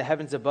wonders in the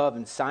heavens above,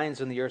 and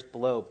signs on the earth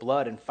below,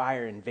 blood and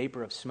fire and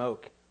vapor of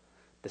smoke.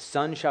 The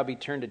sun shall be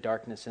turned to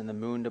darkness, and the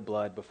moon to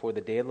blood, before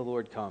the day of the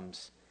Lord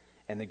comes,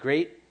 and the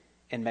great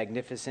and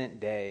magnificent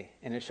day.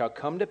 And it shall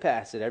come to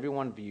pass that every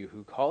one of you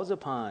who calls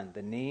upon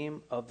the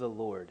name of the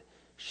Lord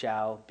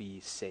shall be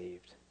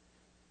saved.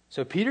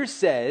 So Peter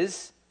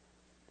says,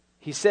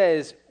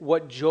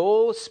 what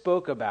Joel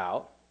spoke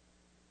about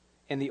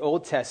in the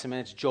Old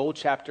Testament, it's Joel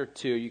chapter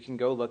 2, you can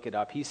go look it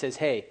up. He says,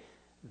 hey,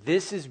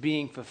 this is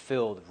being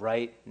fulfilled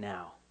right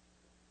now.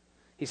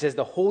 He says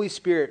the Holy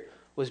Spirit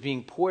was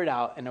being poured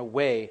out in a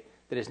way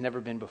that has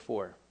never been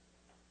before.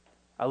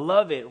 I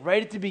love it.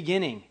 Right at the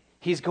beginning,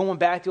 he's going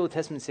back to the Old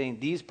Testament saying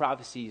these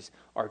prophecies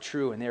are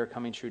true and they are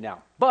coming true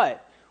now.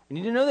 But we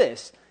need to know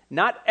this,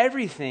 not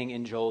everything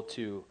in Joel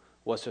 2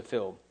 was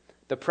fulfilled.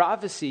 The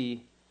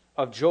prophecy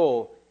of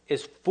Joel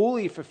is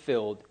fully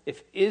fulfilled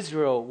if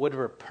Israel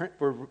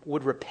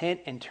would repent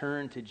and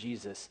turn to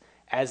Jesus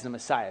as the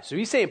Messiah. So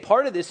he's saying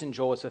part of this in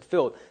Joel is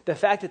fulfilled, the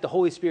fact that the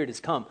Holy Spirit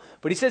has come.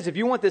 But he says if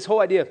you want this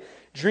whole idea of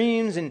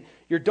dreams and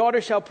your daughter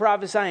shall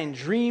prophesy and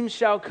dreams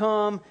shall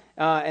come,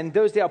 and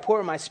those days I'll pour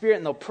out my spirit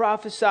and they'll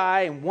prophesy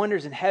and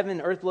wonders in heaven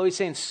and earth below. He's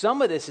saying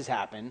some of this has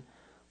happened,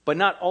 but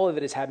not all of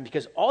it has happened,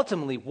 because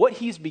ultimately what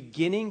he's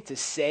beginning to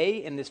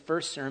say in this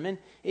first sermon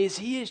is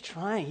he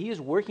is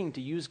working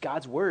to use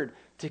God's word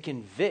to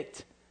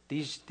convict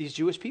these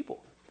Jewish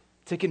people,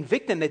 to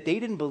convict them that they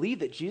didn't believe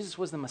that Jesus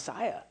was the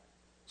Messiah.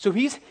 So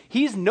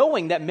he's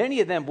knowing that many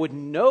of them would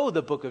know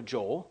the book of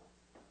Joel,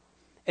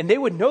 and they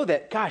would know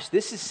that, gosh,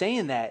 this is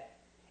saying that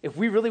if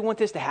we really want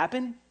this to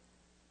happen,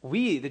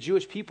 we, the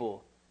Jewish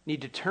people,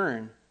 need to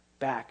turn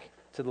back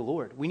to the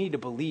Lord. We need to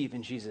believe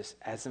in Jesus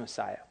as the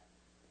Messiah.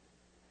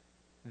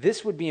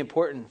 This would be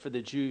important for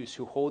the Jews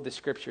who hold the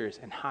scriptures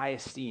in high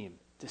esteem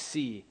to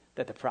see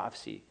that the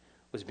prophecy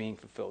was being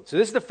fulfilled. So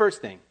this is the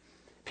first thing.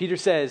 Peter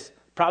says,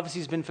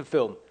 prophecy's been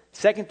fulfilled.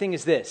 Second thing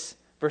is this,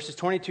 verses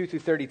 22 through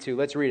 32.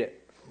 Let's read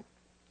it.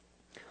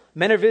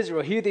 Men of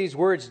Israel, hear these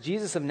words,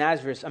 Jesus of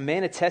Nazareth, a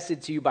man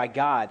attested to you by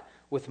God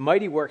with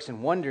mighty works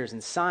and wonders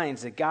and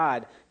signs that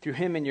God, through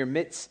him in your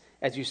midst,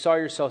 as you saw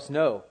yourselves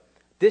know.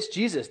 This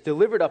Jesus,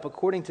 delivered up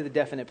according to the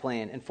definite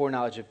plan and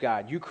foreknowledge of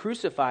God, you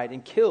crucified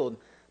and killed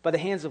by the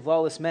hands of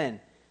lawless men.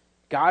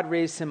 God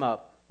raised him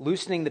up,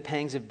 loosening the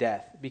pangs of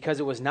death,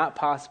 because it was not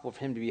possible for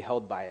him to be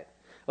held by it.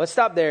 Let's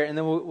stop there, and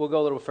then we'll go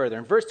a little further.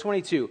 In verse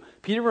 22,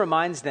 Peter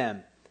reminds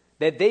them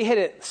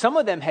that some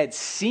of them had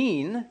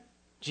seen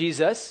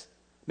Jesus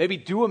maybe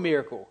do a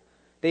miracle.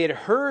 They had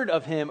heard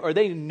of him, or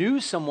they knew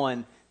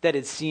someone that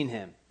had seen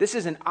him. This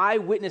is an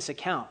eyewitness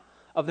account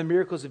of the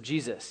miracles of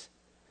Jesus.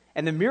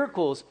 And the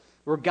miracles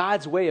were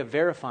God's way of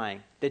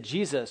verifying that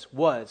Jesus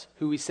was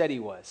who he said he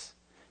was.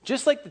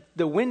 Just like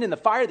the wind and the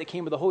fire that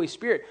came with the Holy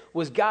Spirit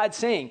was God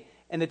saying,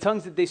 and the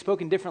tongues that they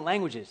spoke in different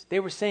languages, they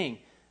were saying,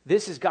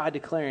 this is God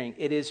declaring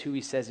it is who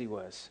he says he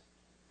was.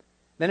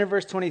 Then in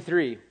verse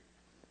 23,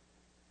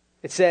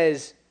 it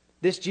says,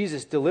 this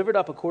Jesus, delivered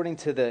up according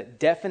to the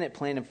definite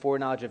plan and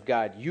foreknowledge of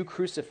God, you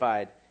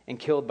crucified and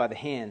killed by the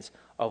hands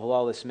of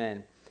lawless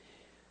men.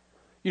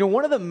 You know,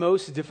 one of the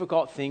most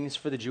difficult things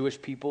for the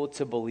Jewish people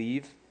to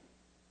believe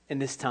in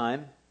this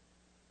time,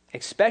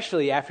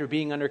 especially after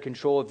being under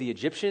control of the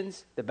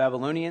Egyptians, the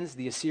Babylonians,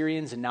 the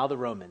Assyrians, and now the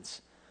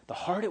Romans,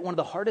 one of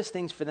the hardest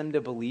things for them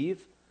to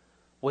believe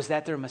was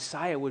that their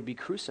Messiah would be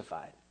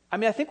crucified. I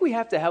mean, I think we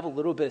have to have a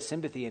little bit of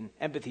sympathy and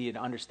empathy to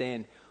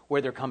understand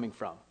where they're coming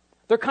from.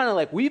 They're kind of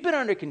like, we've been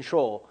under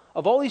control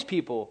of all these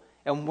people,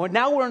 and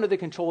now we're under the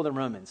control of the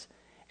Romans.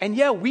 And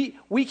yeah,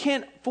 we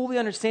can't fully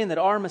understand that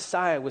our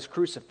Messiah was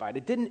crucified.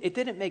 It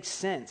didn't make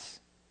sense.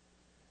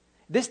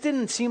 This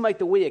didn't seem like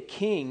the way a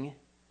king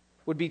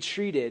would be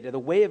treated, or the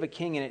way of a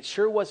king, and it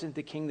sure wasn't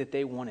the king that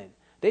they wanted.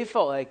 They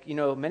felt like,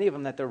 many of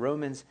them, that the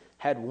Romans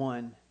had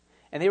won.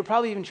 And they were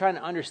probably even trying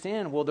to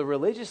understand, well, the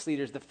religious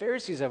leaders, the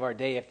Pharisees of our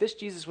day, if this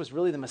Jesus was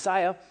really the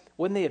Messiah,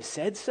 wouldn't they have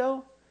said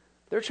so?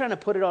 They're trying to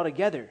put it all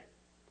together.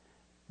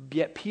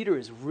 Yet Peter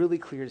is really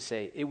clear to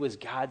say it was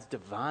God's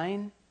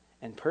divine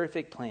and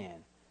perfect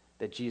plan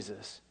that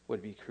Jesus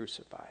would be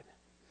crucified.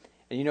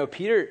 And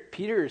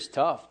Peter is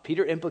tough.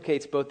 Peter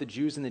implicates both the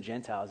Jews and the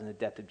Gentiles in the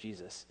death of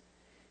Jesus.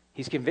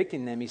 He's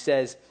convicting them. He's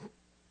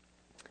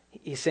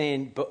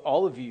saying, but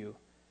all of you,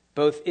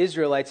 both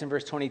Israelites in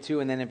verse 22,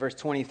 and then in verse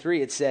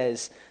 23, it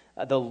says,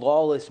 the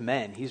lawless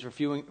men. He's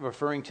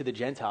referring to the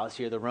Gentiles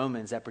here, the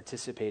Romans that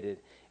participated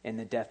in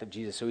the death of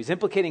Jesus. So he's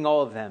implicating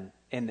all of them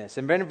in this.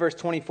 And then in verse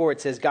 24,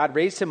 it says, God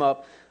raised him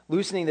up,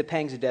 loosening the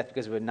pangs of death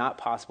because it was not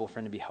possible for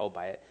him to be held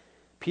by it.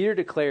 Peter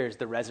declares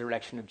the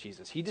resurrection of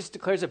Jesus. He just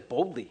declares it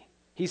boldly.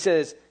 He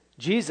says,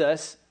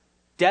 Jesus,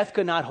 death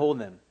could not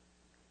hold him.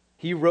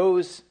 He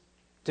rose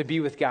to be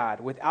with God.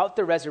 Without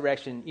the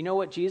resurrection, you know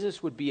what?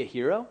 Jesus would be a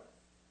hero.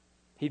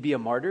 He'd be a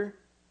martyr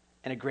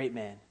and a great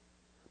man.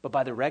 But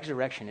by the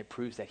resurrection, it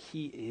proves that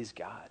he is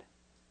God.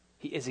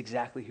 He is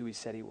exactly who he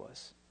said he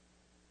was.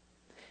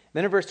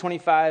 Then in verse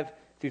 25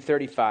 through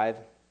 35,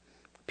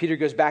 Peter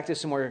goes back to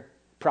some more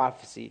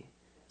prophecy.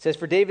 It says,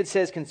 for David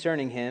says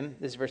concerning him,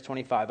 this is verse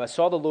 25, I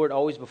saw the Lord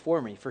always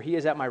before me, for he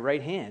is at my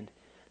right hand,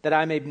 that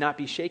I may not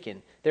be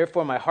shaken.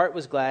 Therefore my heart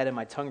was glad and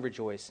my tongue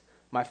rejoiced.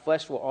 My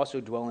flesh will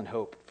also dwell in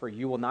hope, for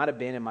you will not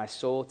abandon my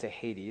soul to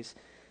Hades,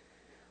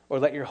 or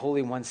let your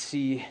Holy One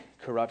see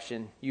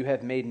corruption. You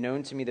have made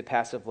known to me the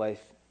path of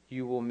life.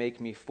 You will make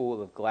me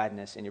full of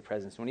gladness in your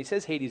presence. When he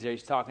says Hades there,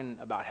 he's talking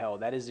about hell.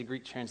 That is the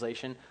Greek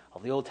translation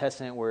of the Old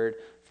Testament word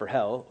for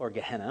hell, or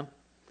Gehenna.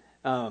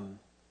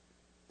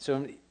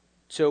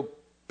 So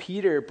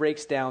Peter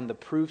breaks down the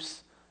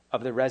proofs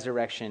of the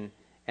resurrection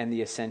and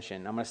the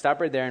ascension. I'm going to stop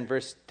right there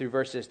through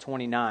verses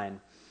 29.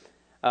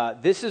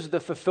 This is the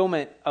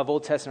fulfillment of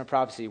Old Testament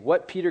prophecy.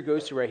 What Peter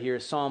goes through right here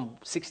is Psalm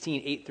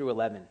 16, 8 through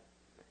 11.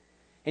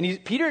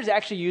 And Peter is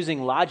actually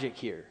using logic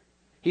here.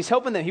 He's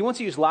helping them. He wants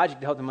to use logic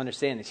to help them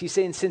understand this. He's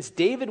saying since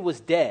David was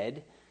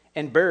dead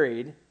and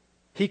buried,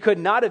 he could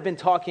not have been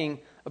talking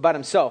about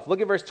himself.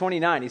 Look at verse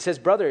 29. He says,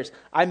 brothers,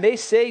 I may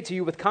say to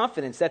you with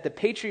confidence that the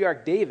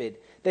patriarch David,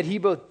 that he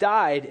both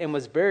died and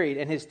was buried,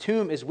 and his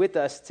tomb is with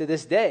us to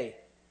this day.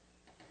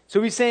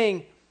 So he's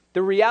saying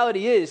the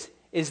reality is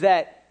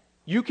that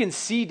you can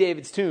see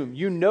David's tomb.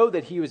 You know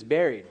that he was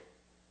buried.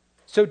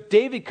 So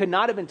David could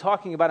not have been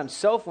talking about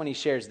himself when he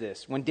shares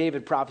this, when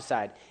David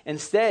prophesied.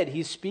 Instead,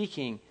 he's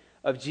speaking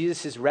of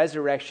Jesus'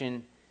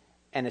 resurrection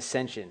and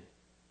ascension.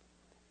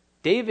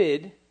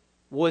 David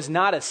was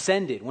not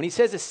ascended. When he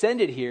says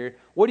ascended here,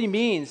 what he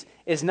means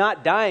is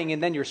not dying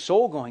and then your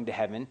soul going to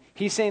heaven.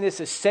 He's saying this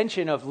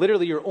ascension of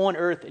literally you're on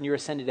earth and you're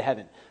ascended to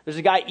heaven. There's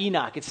a guy,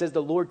 Enoch. It says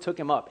the Lord took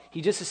him up.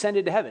 He just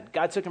ascended to heaven.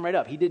 God took him right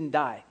up. He didn't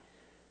die.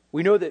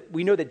 We know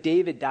that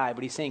David died,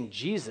 but he's saying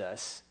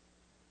Jesus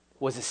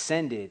was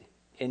ascended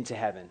into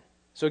heaven.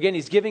 So again,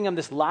 he's giving them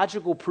this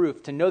logical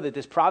proof to know that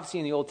this prophecy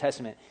in the Old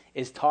Testament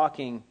is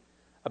talking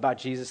about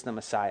Jesus the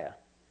Messiah.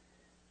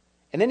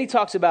 And then he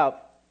talks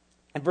about,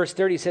 in verse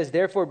 30, he says,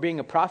 therefore being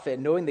a prophet,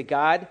 knowing that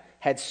God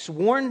had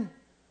sworn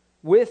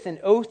with an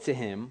oath to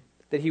him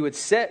that he would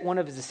set one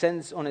of his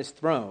descendants on his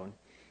throne,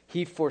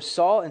 he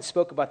foresaw and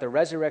spoke about the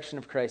resurrection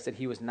of Christ, that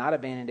he was not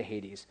abandoned to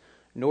Hades,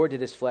 nor did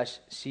his flesh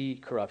see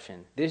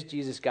corruption. This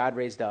Jesus God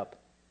raised up,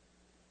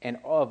 and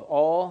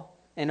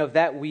of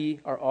that we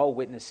are all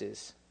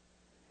witnesses.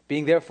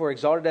 Being therefore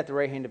exalted at the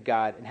right hand of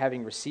God, and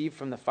having received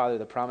from the Father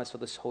the promise of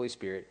the Holy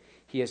Spirit,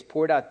 he has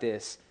poured out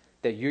this,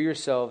 that you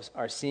yourselves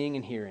are seeing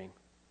and hearing.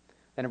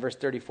 Then in verse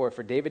 34,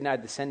 for David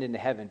not descended into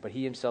heaven, but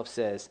he himself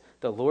says,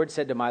 the Lord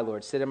said to my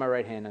Lord, sit at my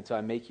right hand until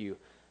I make you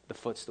the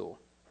footstool.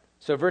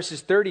 So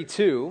verses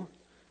 32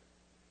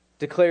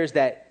 declares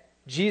that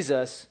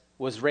Jesus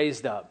was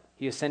raised up.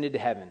 He ascended to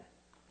heaven,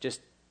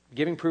 just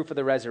giving proof of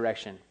the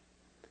resurrection.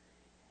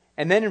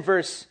 And then in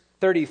verse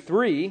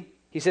 33,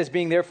 he says,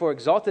 being therefore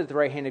exalted at the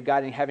right hand of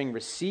God, and having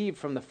received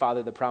from the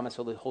Father the promise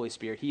of the Holy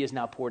Spirit, he has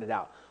now poured it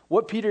out.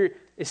 What Peter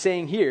is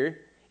saying here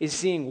is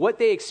seeing what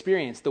they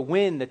experienced, the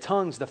wind, the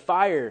tongues, the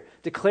fire,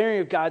 declaring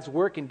of God's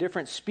work in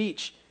different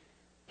speech.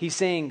 He's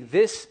saying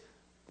this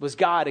was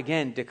God,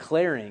 again,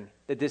 declaring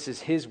that this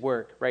is his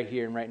work right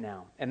here and right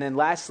now. And then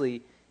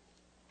lastly,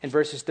 in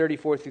verses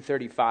 34 through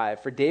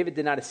 35, for David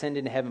did not ascend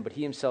into heaven, but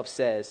he himself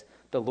says,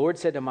 the Lord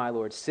said to my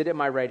Lord, sit at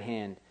my right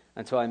hand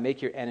until I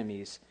make your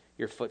enemies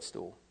your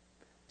footstool.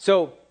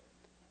 So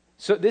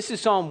this is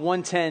Psalm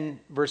 110,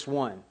 verse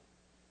 1,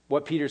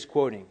 what Peter's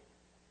quoting.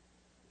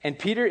 And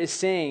Peter is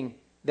saying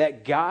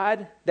that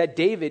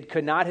David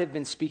could not have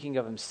been speaking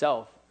of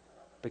himself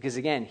because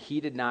again,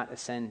 he did not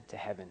ascend to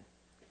heaven.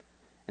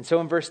 And so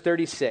in verse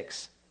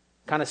 36,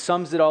 kind of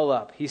sums it all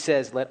up. He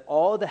says, let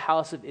all the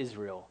house of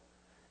Israel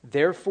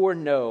therefore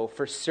know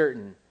for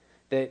certain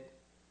that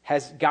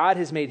God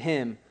has made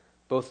him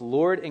both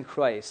Lord and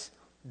Christ,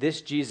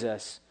 this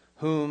Jesus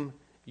whom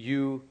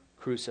you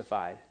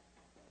crucified.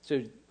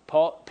 So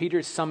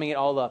Peter's summing it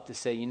all up to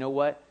say, you know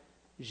what?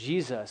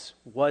 Jesus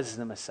was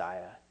the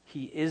Messiah.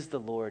 He is the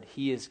Lord.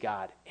 He is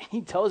God. And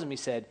he tells him, he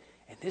said,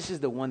 and this is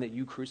the one that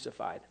you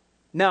crucified.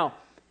 Now,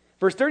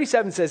 verse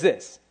 37 says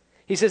this.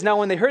 He says, now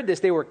when they heard this,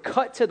 they were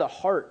cut to the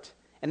heart.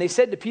 And they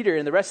said to Peter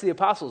and the rest of the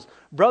apostles,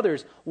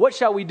 brothers, what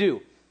shall we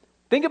do?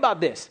 Think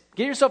about this.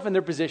 Get yourself in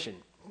their position.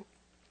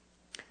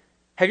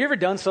 Have you ever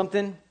done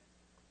something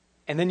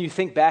and then you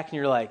think back and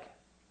you're like,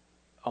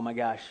 oh my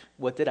gosh,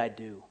 what did I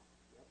do?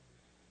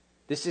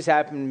 This just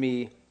happened to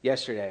me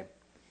yesterday.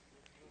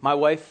 My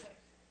wife,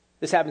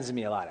 this happens to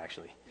me a lot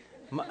actually.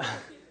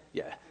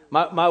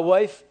 My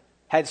wife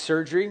had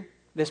surgery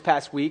this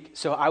past week,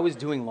 so I was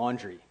doing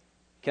laundry.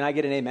 Can I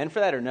get an amen for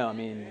that or no? I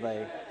mean,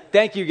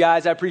 thank you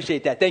guys. I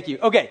appreciate that. Thank you.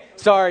 Okay.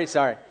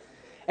 Sorry.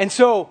 And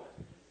so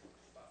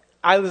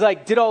I was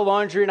did all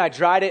laundry and I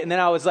dried it. And then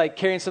I was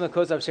carrying some of the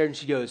clothes upstairs and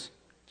she goes,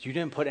 you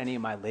didn't put any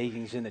of my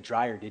leggings in the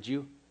dryer, did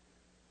you?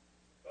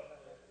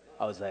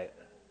 I was like,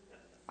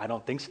 I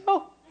don't think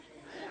so.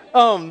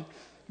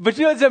 But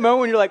it's that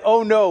moment when you're like,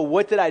 oh no,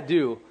 what did I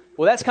do?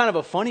 Well, that's kind of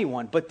a funny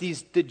one. But the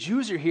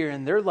Jews are here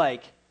and they're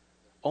like,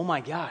 oh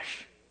my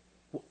gosh,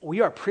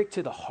 we are pricked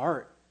to the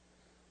heart.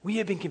 We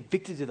have been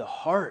convicted to the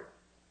heart.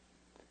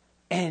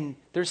 And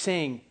they're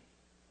saying,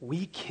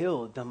 we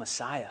killed the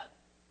Messiah.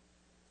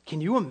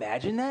 Can you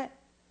imagine that?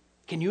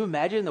 Can you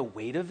imagine the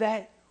weight of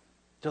that?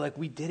 They're like,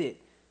 we did it.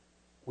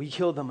 We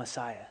killed the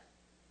Messiah.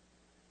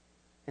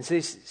 And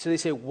so they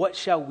say, what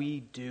shall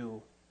we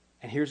do?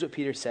 And here's what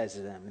Peter says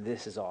to them, and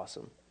this is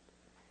awesome.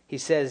 He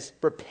says,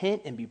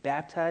 repent and be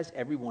baptized,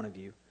 every one of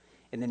you,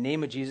 in the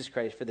name of Jesus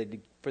Christ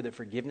for the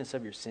forgiveness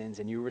of your sins,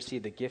 and you will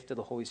receive the gift of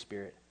the Holy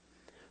Spirit.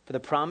 For the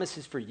promise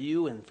is for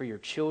you and for your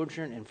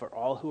children and for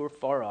all who are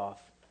far off,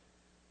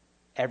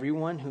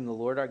 everyone whom the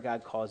Lord our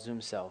God calls to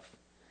himself.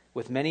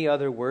 With many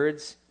other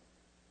words,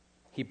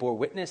 he bore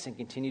witness and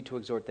continued to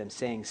exhort them,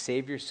 saying,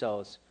 save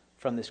yourselves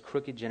from this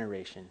crooked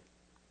generation.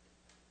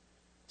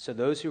 So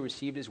those who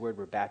received his word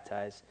were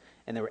baptized,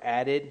 and there were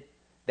added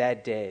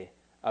that day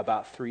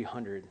about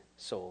 300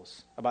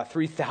 souls, about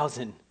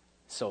 3,000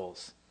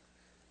 souls.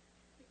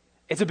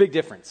 It's a big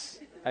difference.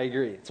 I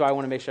agree. So I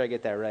want to make sure I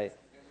get that right.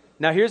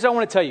 Now, here's what I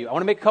want to tell you. I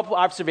want to make a couple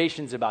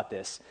observations about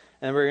this,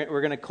 and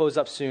we're going to close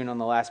up soon on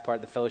the last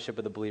part, the fellowship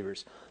of the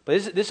believers.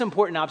 But this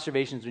important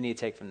observations we need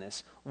to take from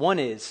this. One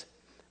is,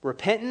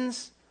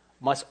 repentance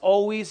must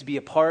always be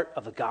a part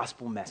of the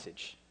gospel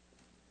message.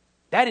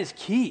 That is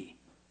key.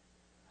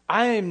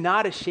 I am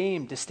not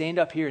ashamed to stand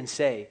up here and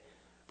say,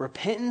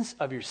 repentance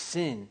of your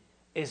sin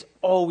is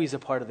always a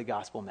part of the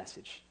gospel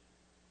message.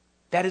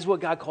 That is what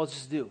God calls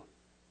us to do.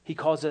 He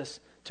calls us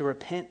to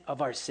repent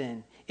of our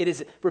sin.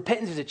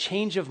 Repentance is a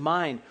change of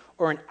mind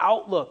or an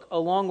outlook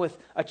along with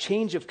a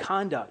change of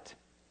conduct.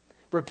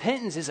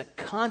 Repentance is a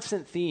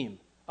constant theme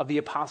of the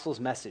apostles'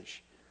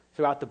 message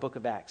throughout the book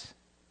of Acts.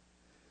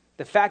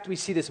 The fact we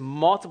see this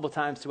multiple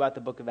times throughout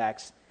the book of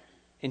Acts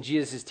in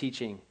Jesus'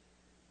 teaching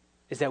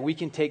is that we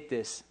can take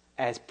this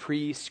as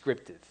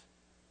prescriptive.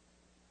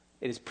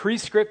 It is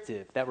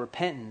prescriptive that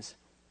repentance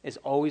is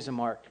always a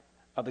mark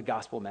of the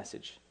gospel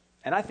message.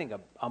 And I think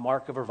a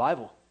mark of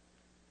revival,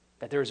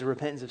 that there is a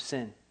repentance of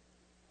sin.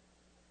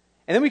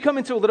 And then we come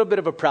into a little bit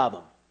of a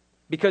problem,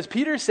 because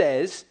Peter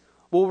says,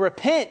 well,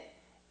 repent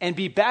and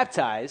be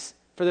baptized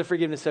for the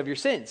forgiveness of your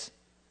sins.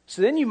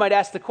 So then you might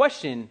ask the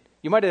question,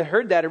 you might have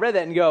heard that or read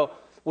that and go,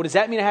 well, does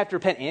that mean I have to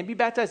repent and be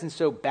baptized? And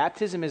so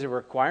baptism is a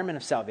requirement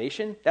of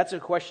salvation? That's a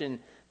question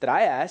that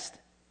I asked.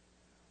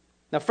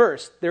 Now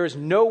first, this is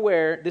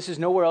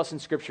nowhere else in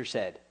Scripture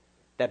said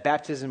that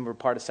baptism were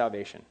part of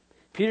salvation.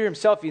 Peter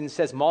himself even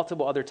says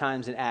multiple other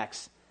times in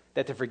Acts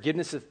that the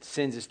forgiveness of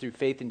sins is through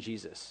faith in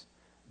Jesus.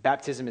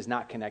 Baptism is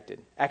not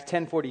connected. Acts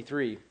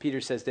 10:43,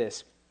 Peter says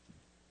this,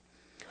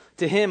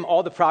 to him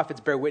all the prophets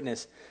bear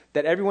witness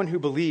that everyone who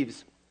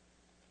believes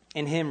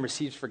in him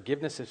receives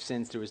forgiveness of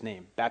sins through his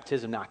name.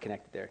 Baptism not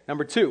connected there.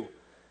 Number two,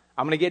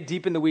 I'm going to get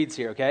deep in the weeds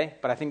here, okay?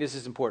 But I think this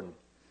is important.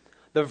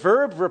 The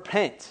verb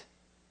repent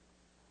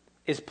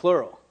is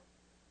plural.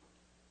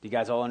 Do you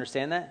guys all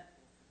understand that?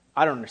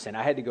 I don't understand.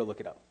 I had to go look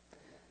it up.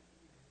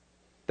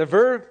 The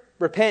verb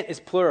repent is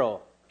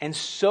plural, and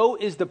so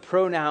is the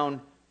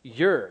pronoun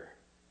your,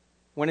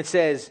 when it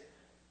says,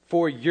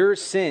 for your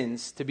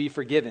sins to be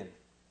forgiven.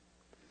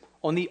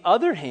 On the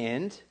other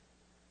hand,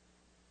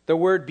 the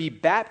word be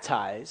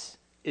baptized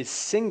is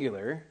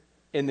singular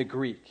in the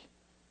Greek,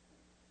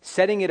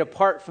 setting it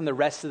apart from the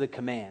rest of the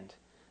command.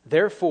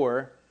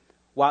 Therefore,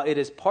 while it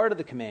is part of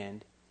the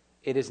command,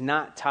 it is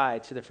not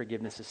tied to the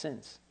forgiveness of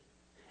sins.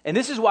 And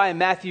this is why in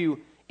Matthew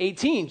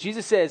 18,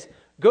 Jesus says,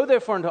 go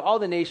therefore into all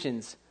the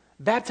nations,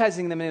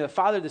 baptizing them in the name of the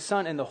Father, the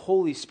Son, and the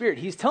Holy Spirit.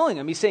 He's telling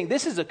them, he's saying,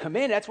 this is a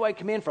command. That's why I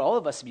command for all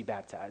of us to be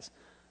baptized.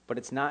 But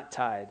it's not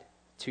tied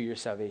to your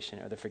salvation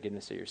or the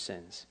forgiveness of your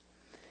sins.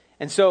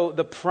 And so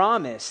the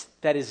promise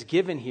that is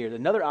given here,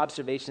 another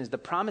observation is the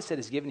promise that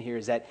is given here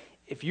is that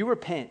if you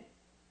repent,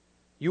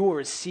 you will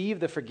receive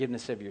the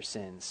forgiveness of your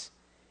sins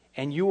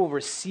and you will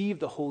receive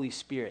the Holy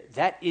Spirit.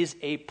 That is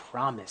a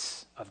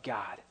promise of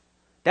God.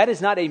 That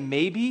is not a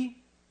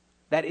maybe,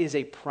 that is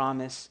a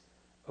promise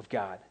of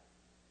God.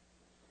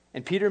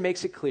 And Peter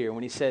makes it clear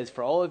when he says,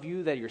 for all of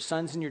you that are your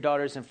sons and your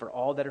daughters and for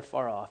all that are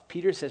far off,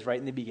 Peter says right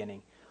in the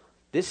beginning,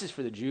 this is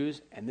for the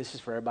Jews and this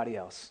is for everybody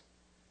else.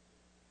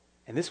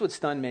 And this would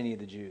stun many of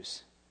the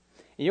Jews.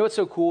 And you know what's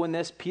so cool in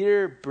this?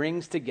 Peter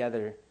brings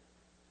together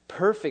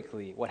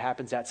perfectly what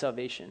happens at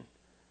salvation.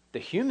 The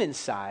human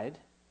side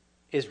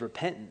is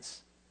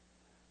repentance.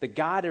 The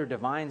God or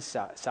divine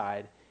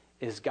side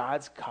is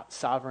God's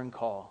sovereign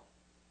call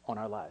on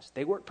our lives.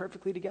 They work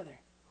perfectly together.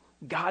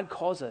 God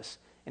calls us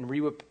and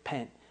we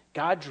repent.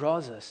 God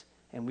draws us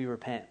and we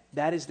repent.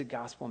 That is the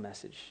gospel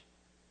message.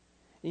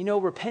 You know,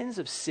 repentance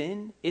of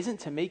sin isn't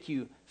to make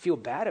you feel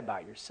bad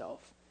about yourself.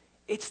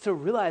 It's to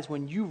realize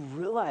when you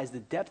realize the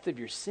depth of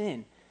your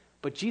sin,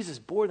 but Jesus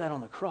bore that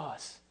on the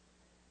cross,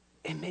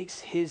 it makes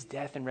his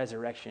death and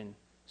resurrection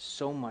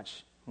so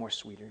much more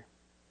sweeter.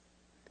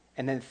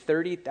 And then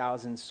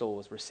 30,000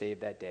 souls were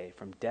saved that day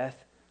from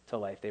death to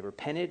life. They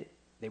repented,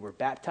 they were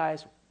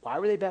baptized. Why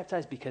were they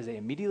baptized? Because they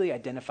immediately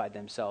identified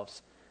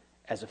themselves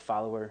as a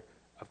follower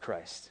of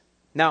Christ.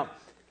 Now,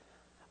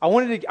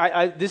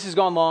 this has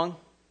gone long,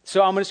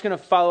 so I'm just going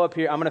to follow up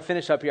here. I'm going to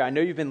finish up here. I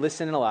know you've been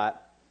listening a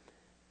lot.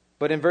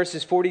 But in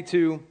verses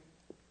 42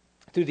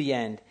 through the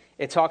end,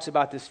 it talks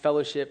about this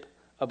fellowship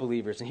of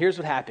believers. And here's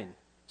what happened.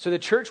 So the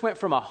church went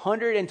from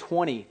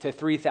 120 to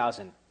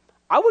 3,000.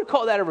 I would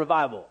call that a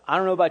revival. I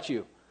don't know about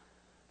you.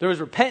 There was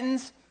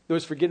repentance, there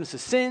was forgiveness of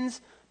sins,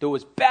 there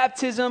was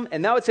baptism,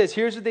 and now it says,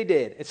 here's what they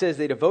did. It says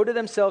they devoted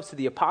themselves to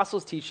the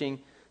apostles'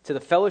 teaching, to the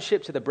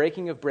fellowship, to the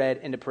breaking of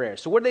bread, and to prayer.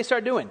 So what did they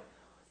start doing?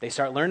 They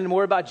start learning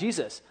more about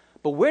Jesus.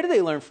 But where do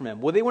they learn from him?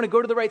 Well, they want to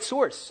go to the right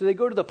source. So they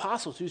go to the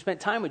apostles who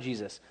spent time with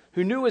Jesus,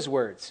 who knew his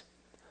words.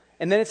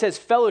 And then it says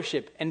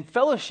fellowship. And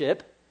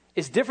fellowship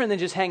is different than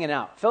just hanging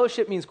out.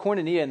 Fellowship means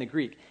koinonia in the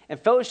Greek. And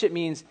fellowship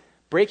means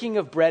breaking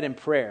of bread and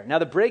prayer. Now,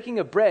 the breaking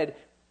of bread,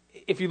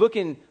 if you look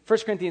in 1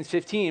 Corinthians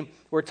 15,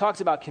 where it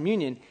talks about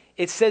communion,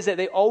 it says that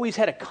they always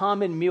had a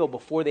common meal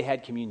before they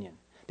had communion.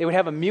 They would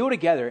have a meal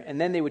together,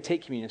 and then they would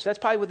take communion. So that's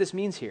probably what this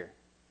means here.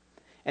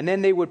 And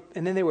then they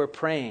were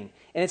praying.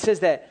 And it says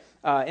that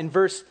in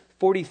verse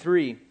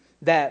 43,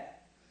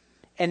 that,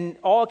 and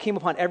all came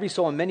upon every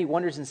soul, and many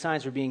wonders and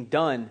signs were being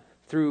done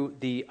through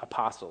the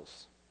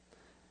apostles.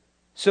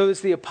 So it's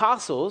the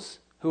apostles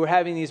who were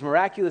having these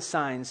miraculous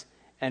signs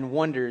and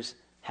wonders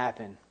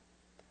happen.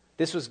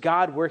 This was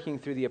God working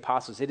through the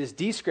apostles. It is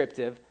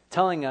descriptive,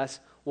 telling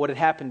us what had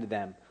happened to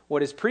them.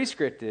 What is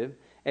prescriptive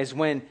is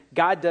when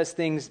God does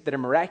things that are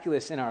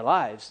miraculous in our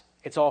lives,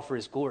 it's all for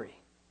his glory.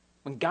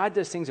 When God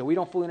does things that we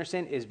don't fully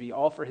understand, it is be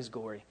all for his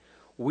glory.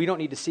 We don't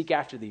need to seek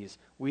after these.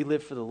 We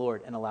live for the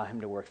Lord and allow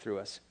him to work through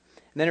us.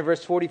 And then in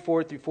verse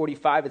 44 through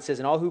 45, it says,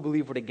 and all who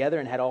believed were together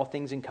and had all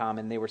things in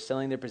common. They were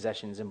selling their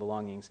possessions and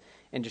belongings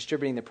and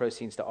distributing the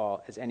proceeds to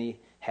all as any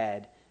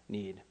had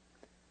need.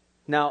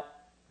 Now,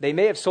 they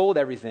may have sold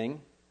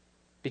everything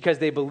because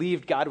they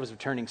believed God was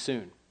returning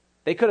soon.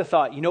 They could have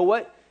thought, you know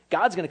what?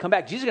 God's going to come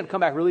back. Jesus is going to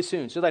come back really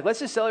soon. So let's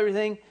just sell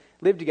everything,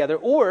 live together.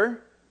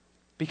 Or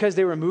because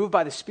they were moved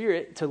by the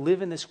Spirit to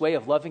live in this way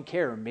of love and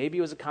care. Or maybe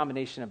it was a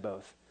combination of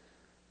both.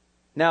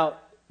 Now,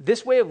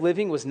 this way of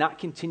living was not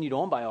continued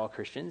on by all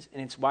Christians,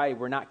 and it's why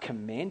we're not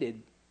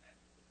commanded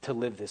to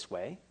live this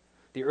way.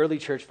 The early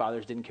church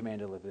fathers didn't command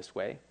to live this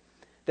way.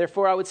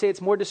 Therefore, I would say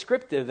it's more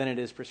descriptive than it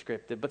is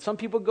prescriptive, but some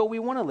people go, we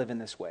want to live in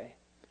this way.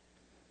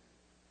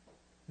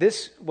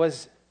 This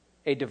was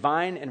a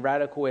divine and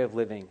radical way of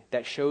living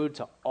that showed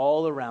to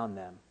all around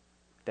them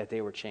that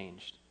they were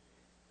changed.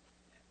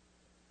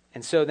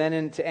 And so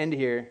then to end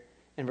here,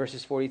 in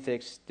verses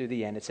 46 through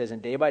the end, it says,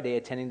 and day by day,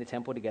 attending the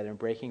temple together and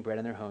breaking bread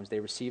in their homes, they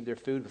received their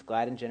food with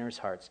glad and generous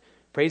hearts,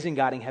 praising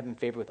God and having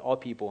favor with all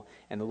people.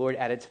 And the Lord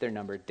added to their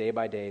number day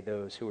by day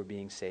those who were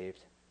being saved.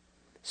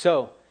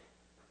 So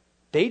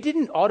they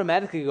didn't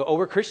automatically go, oh,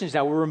 we're Christians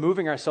now. We're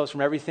removing ourselves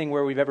from everything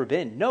where we've ever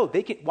been. No,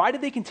 why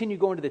did they continue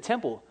going to the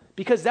temple?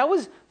 Because that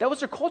was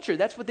their culture.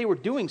 That's what they were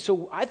doing.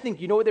 So I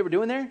think, you know what they were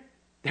doing there?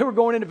 They were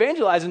going and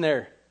evangelizing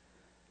there.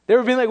 They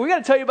were being like, we got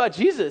to tell you about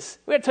Jesus.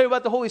 We got to tell you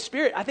about the Holy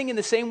Spirit. I think in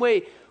the same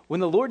way, when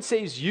the Lord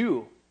saves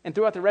you and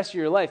throughout the rest of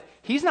your life,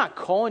 he's not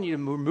calling you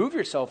to remove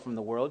yourself from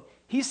the world.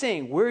 He's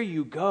saying, where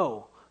you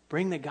go,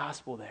 bring the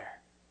gospel there.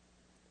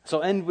 So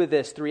I'll end with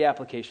this, 3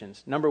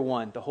 applications. Number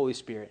 1, the Holy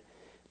Spirit.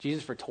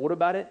 Jesus foretold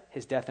about it,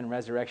 his death and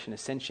resurrection,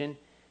 ascension,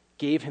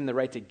 gave him the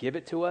right to give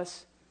it to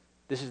us.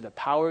 This is the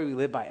power we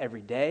live by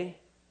every day.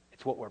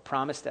 It's what we're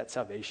promised at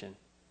salvation.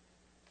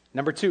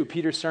 Number 2,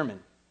 Peter's sermon.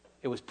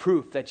 It was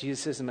proof that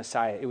Jesus is the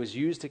Messiah. It was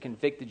used to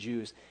convict the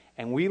Jews.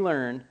 And we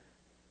learn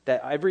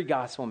that every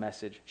gospel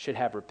message should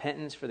have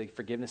repentance for the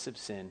forgiveness of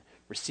sin,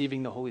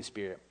 receiving the Holy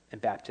Spirit,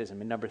 and baptism.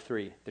 And number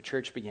 3, the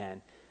church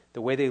began. The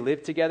way they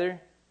lived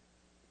together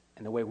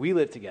and the way we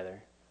live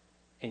together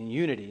and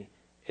unity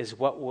is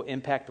what will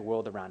impact the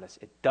world around us.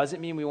 It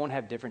doesn't mean we won't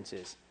have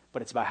differences,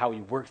 but it's about how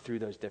we work through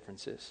those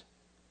differences.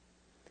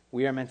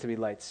 We are meant to be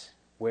lights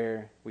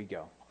where we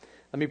go.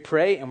 Let me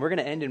pray, and we're going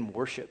to end in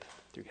worship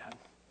through God.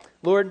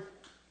 Lord,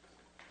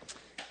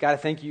 God, I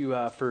thank you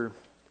for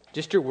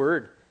just your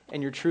word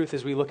and your truth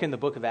as we look in the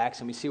book of Acts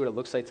and we see what it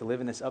looks like to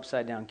live in this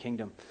upside-down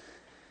kingdom.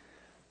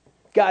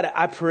 God,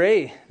 I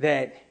pray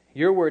that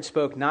your word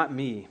spoke, not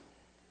me,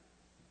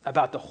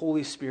 about the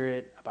Holy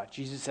Spirit, about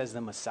Jesus as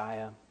the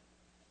Messiah.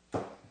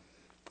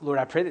 Lord,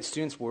 I pray that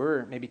students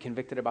were maybe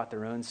convicted about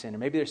their own sin, or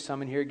maybe there's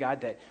some in here,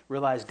 God, that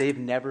realized they've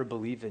never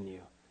believed in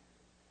you.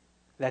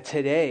 That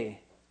today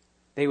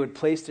they would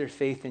place their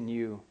faith in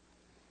you,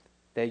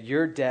 that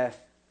your death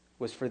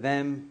was for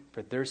them,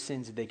 for their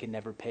sins that they could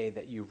never pay,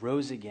 that you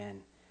rose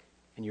again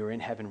and you were in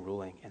heaven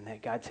ruling, and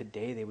that, God,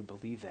 today they would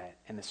believe that,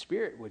 and the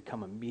Spirit would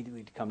come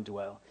immediately to come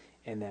dwell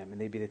in them,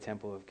 and they'd be the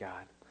temple of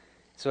God.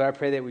 So I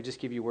pray that we just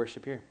give you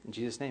worship here. In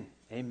Jesus' name,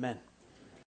 amen.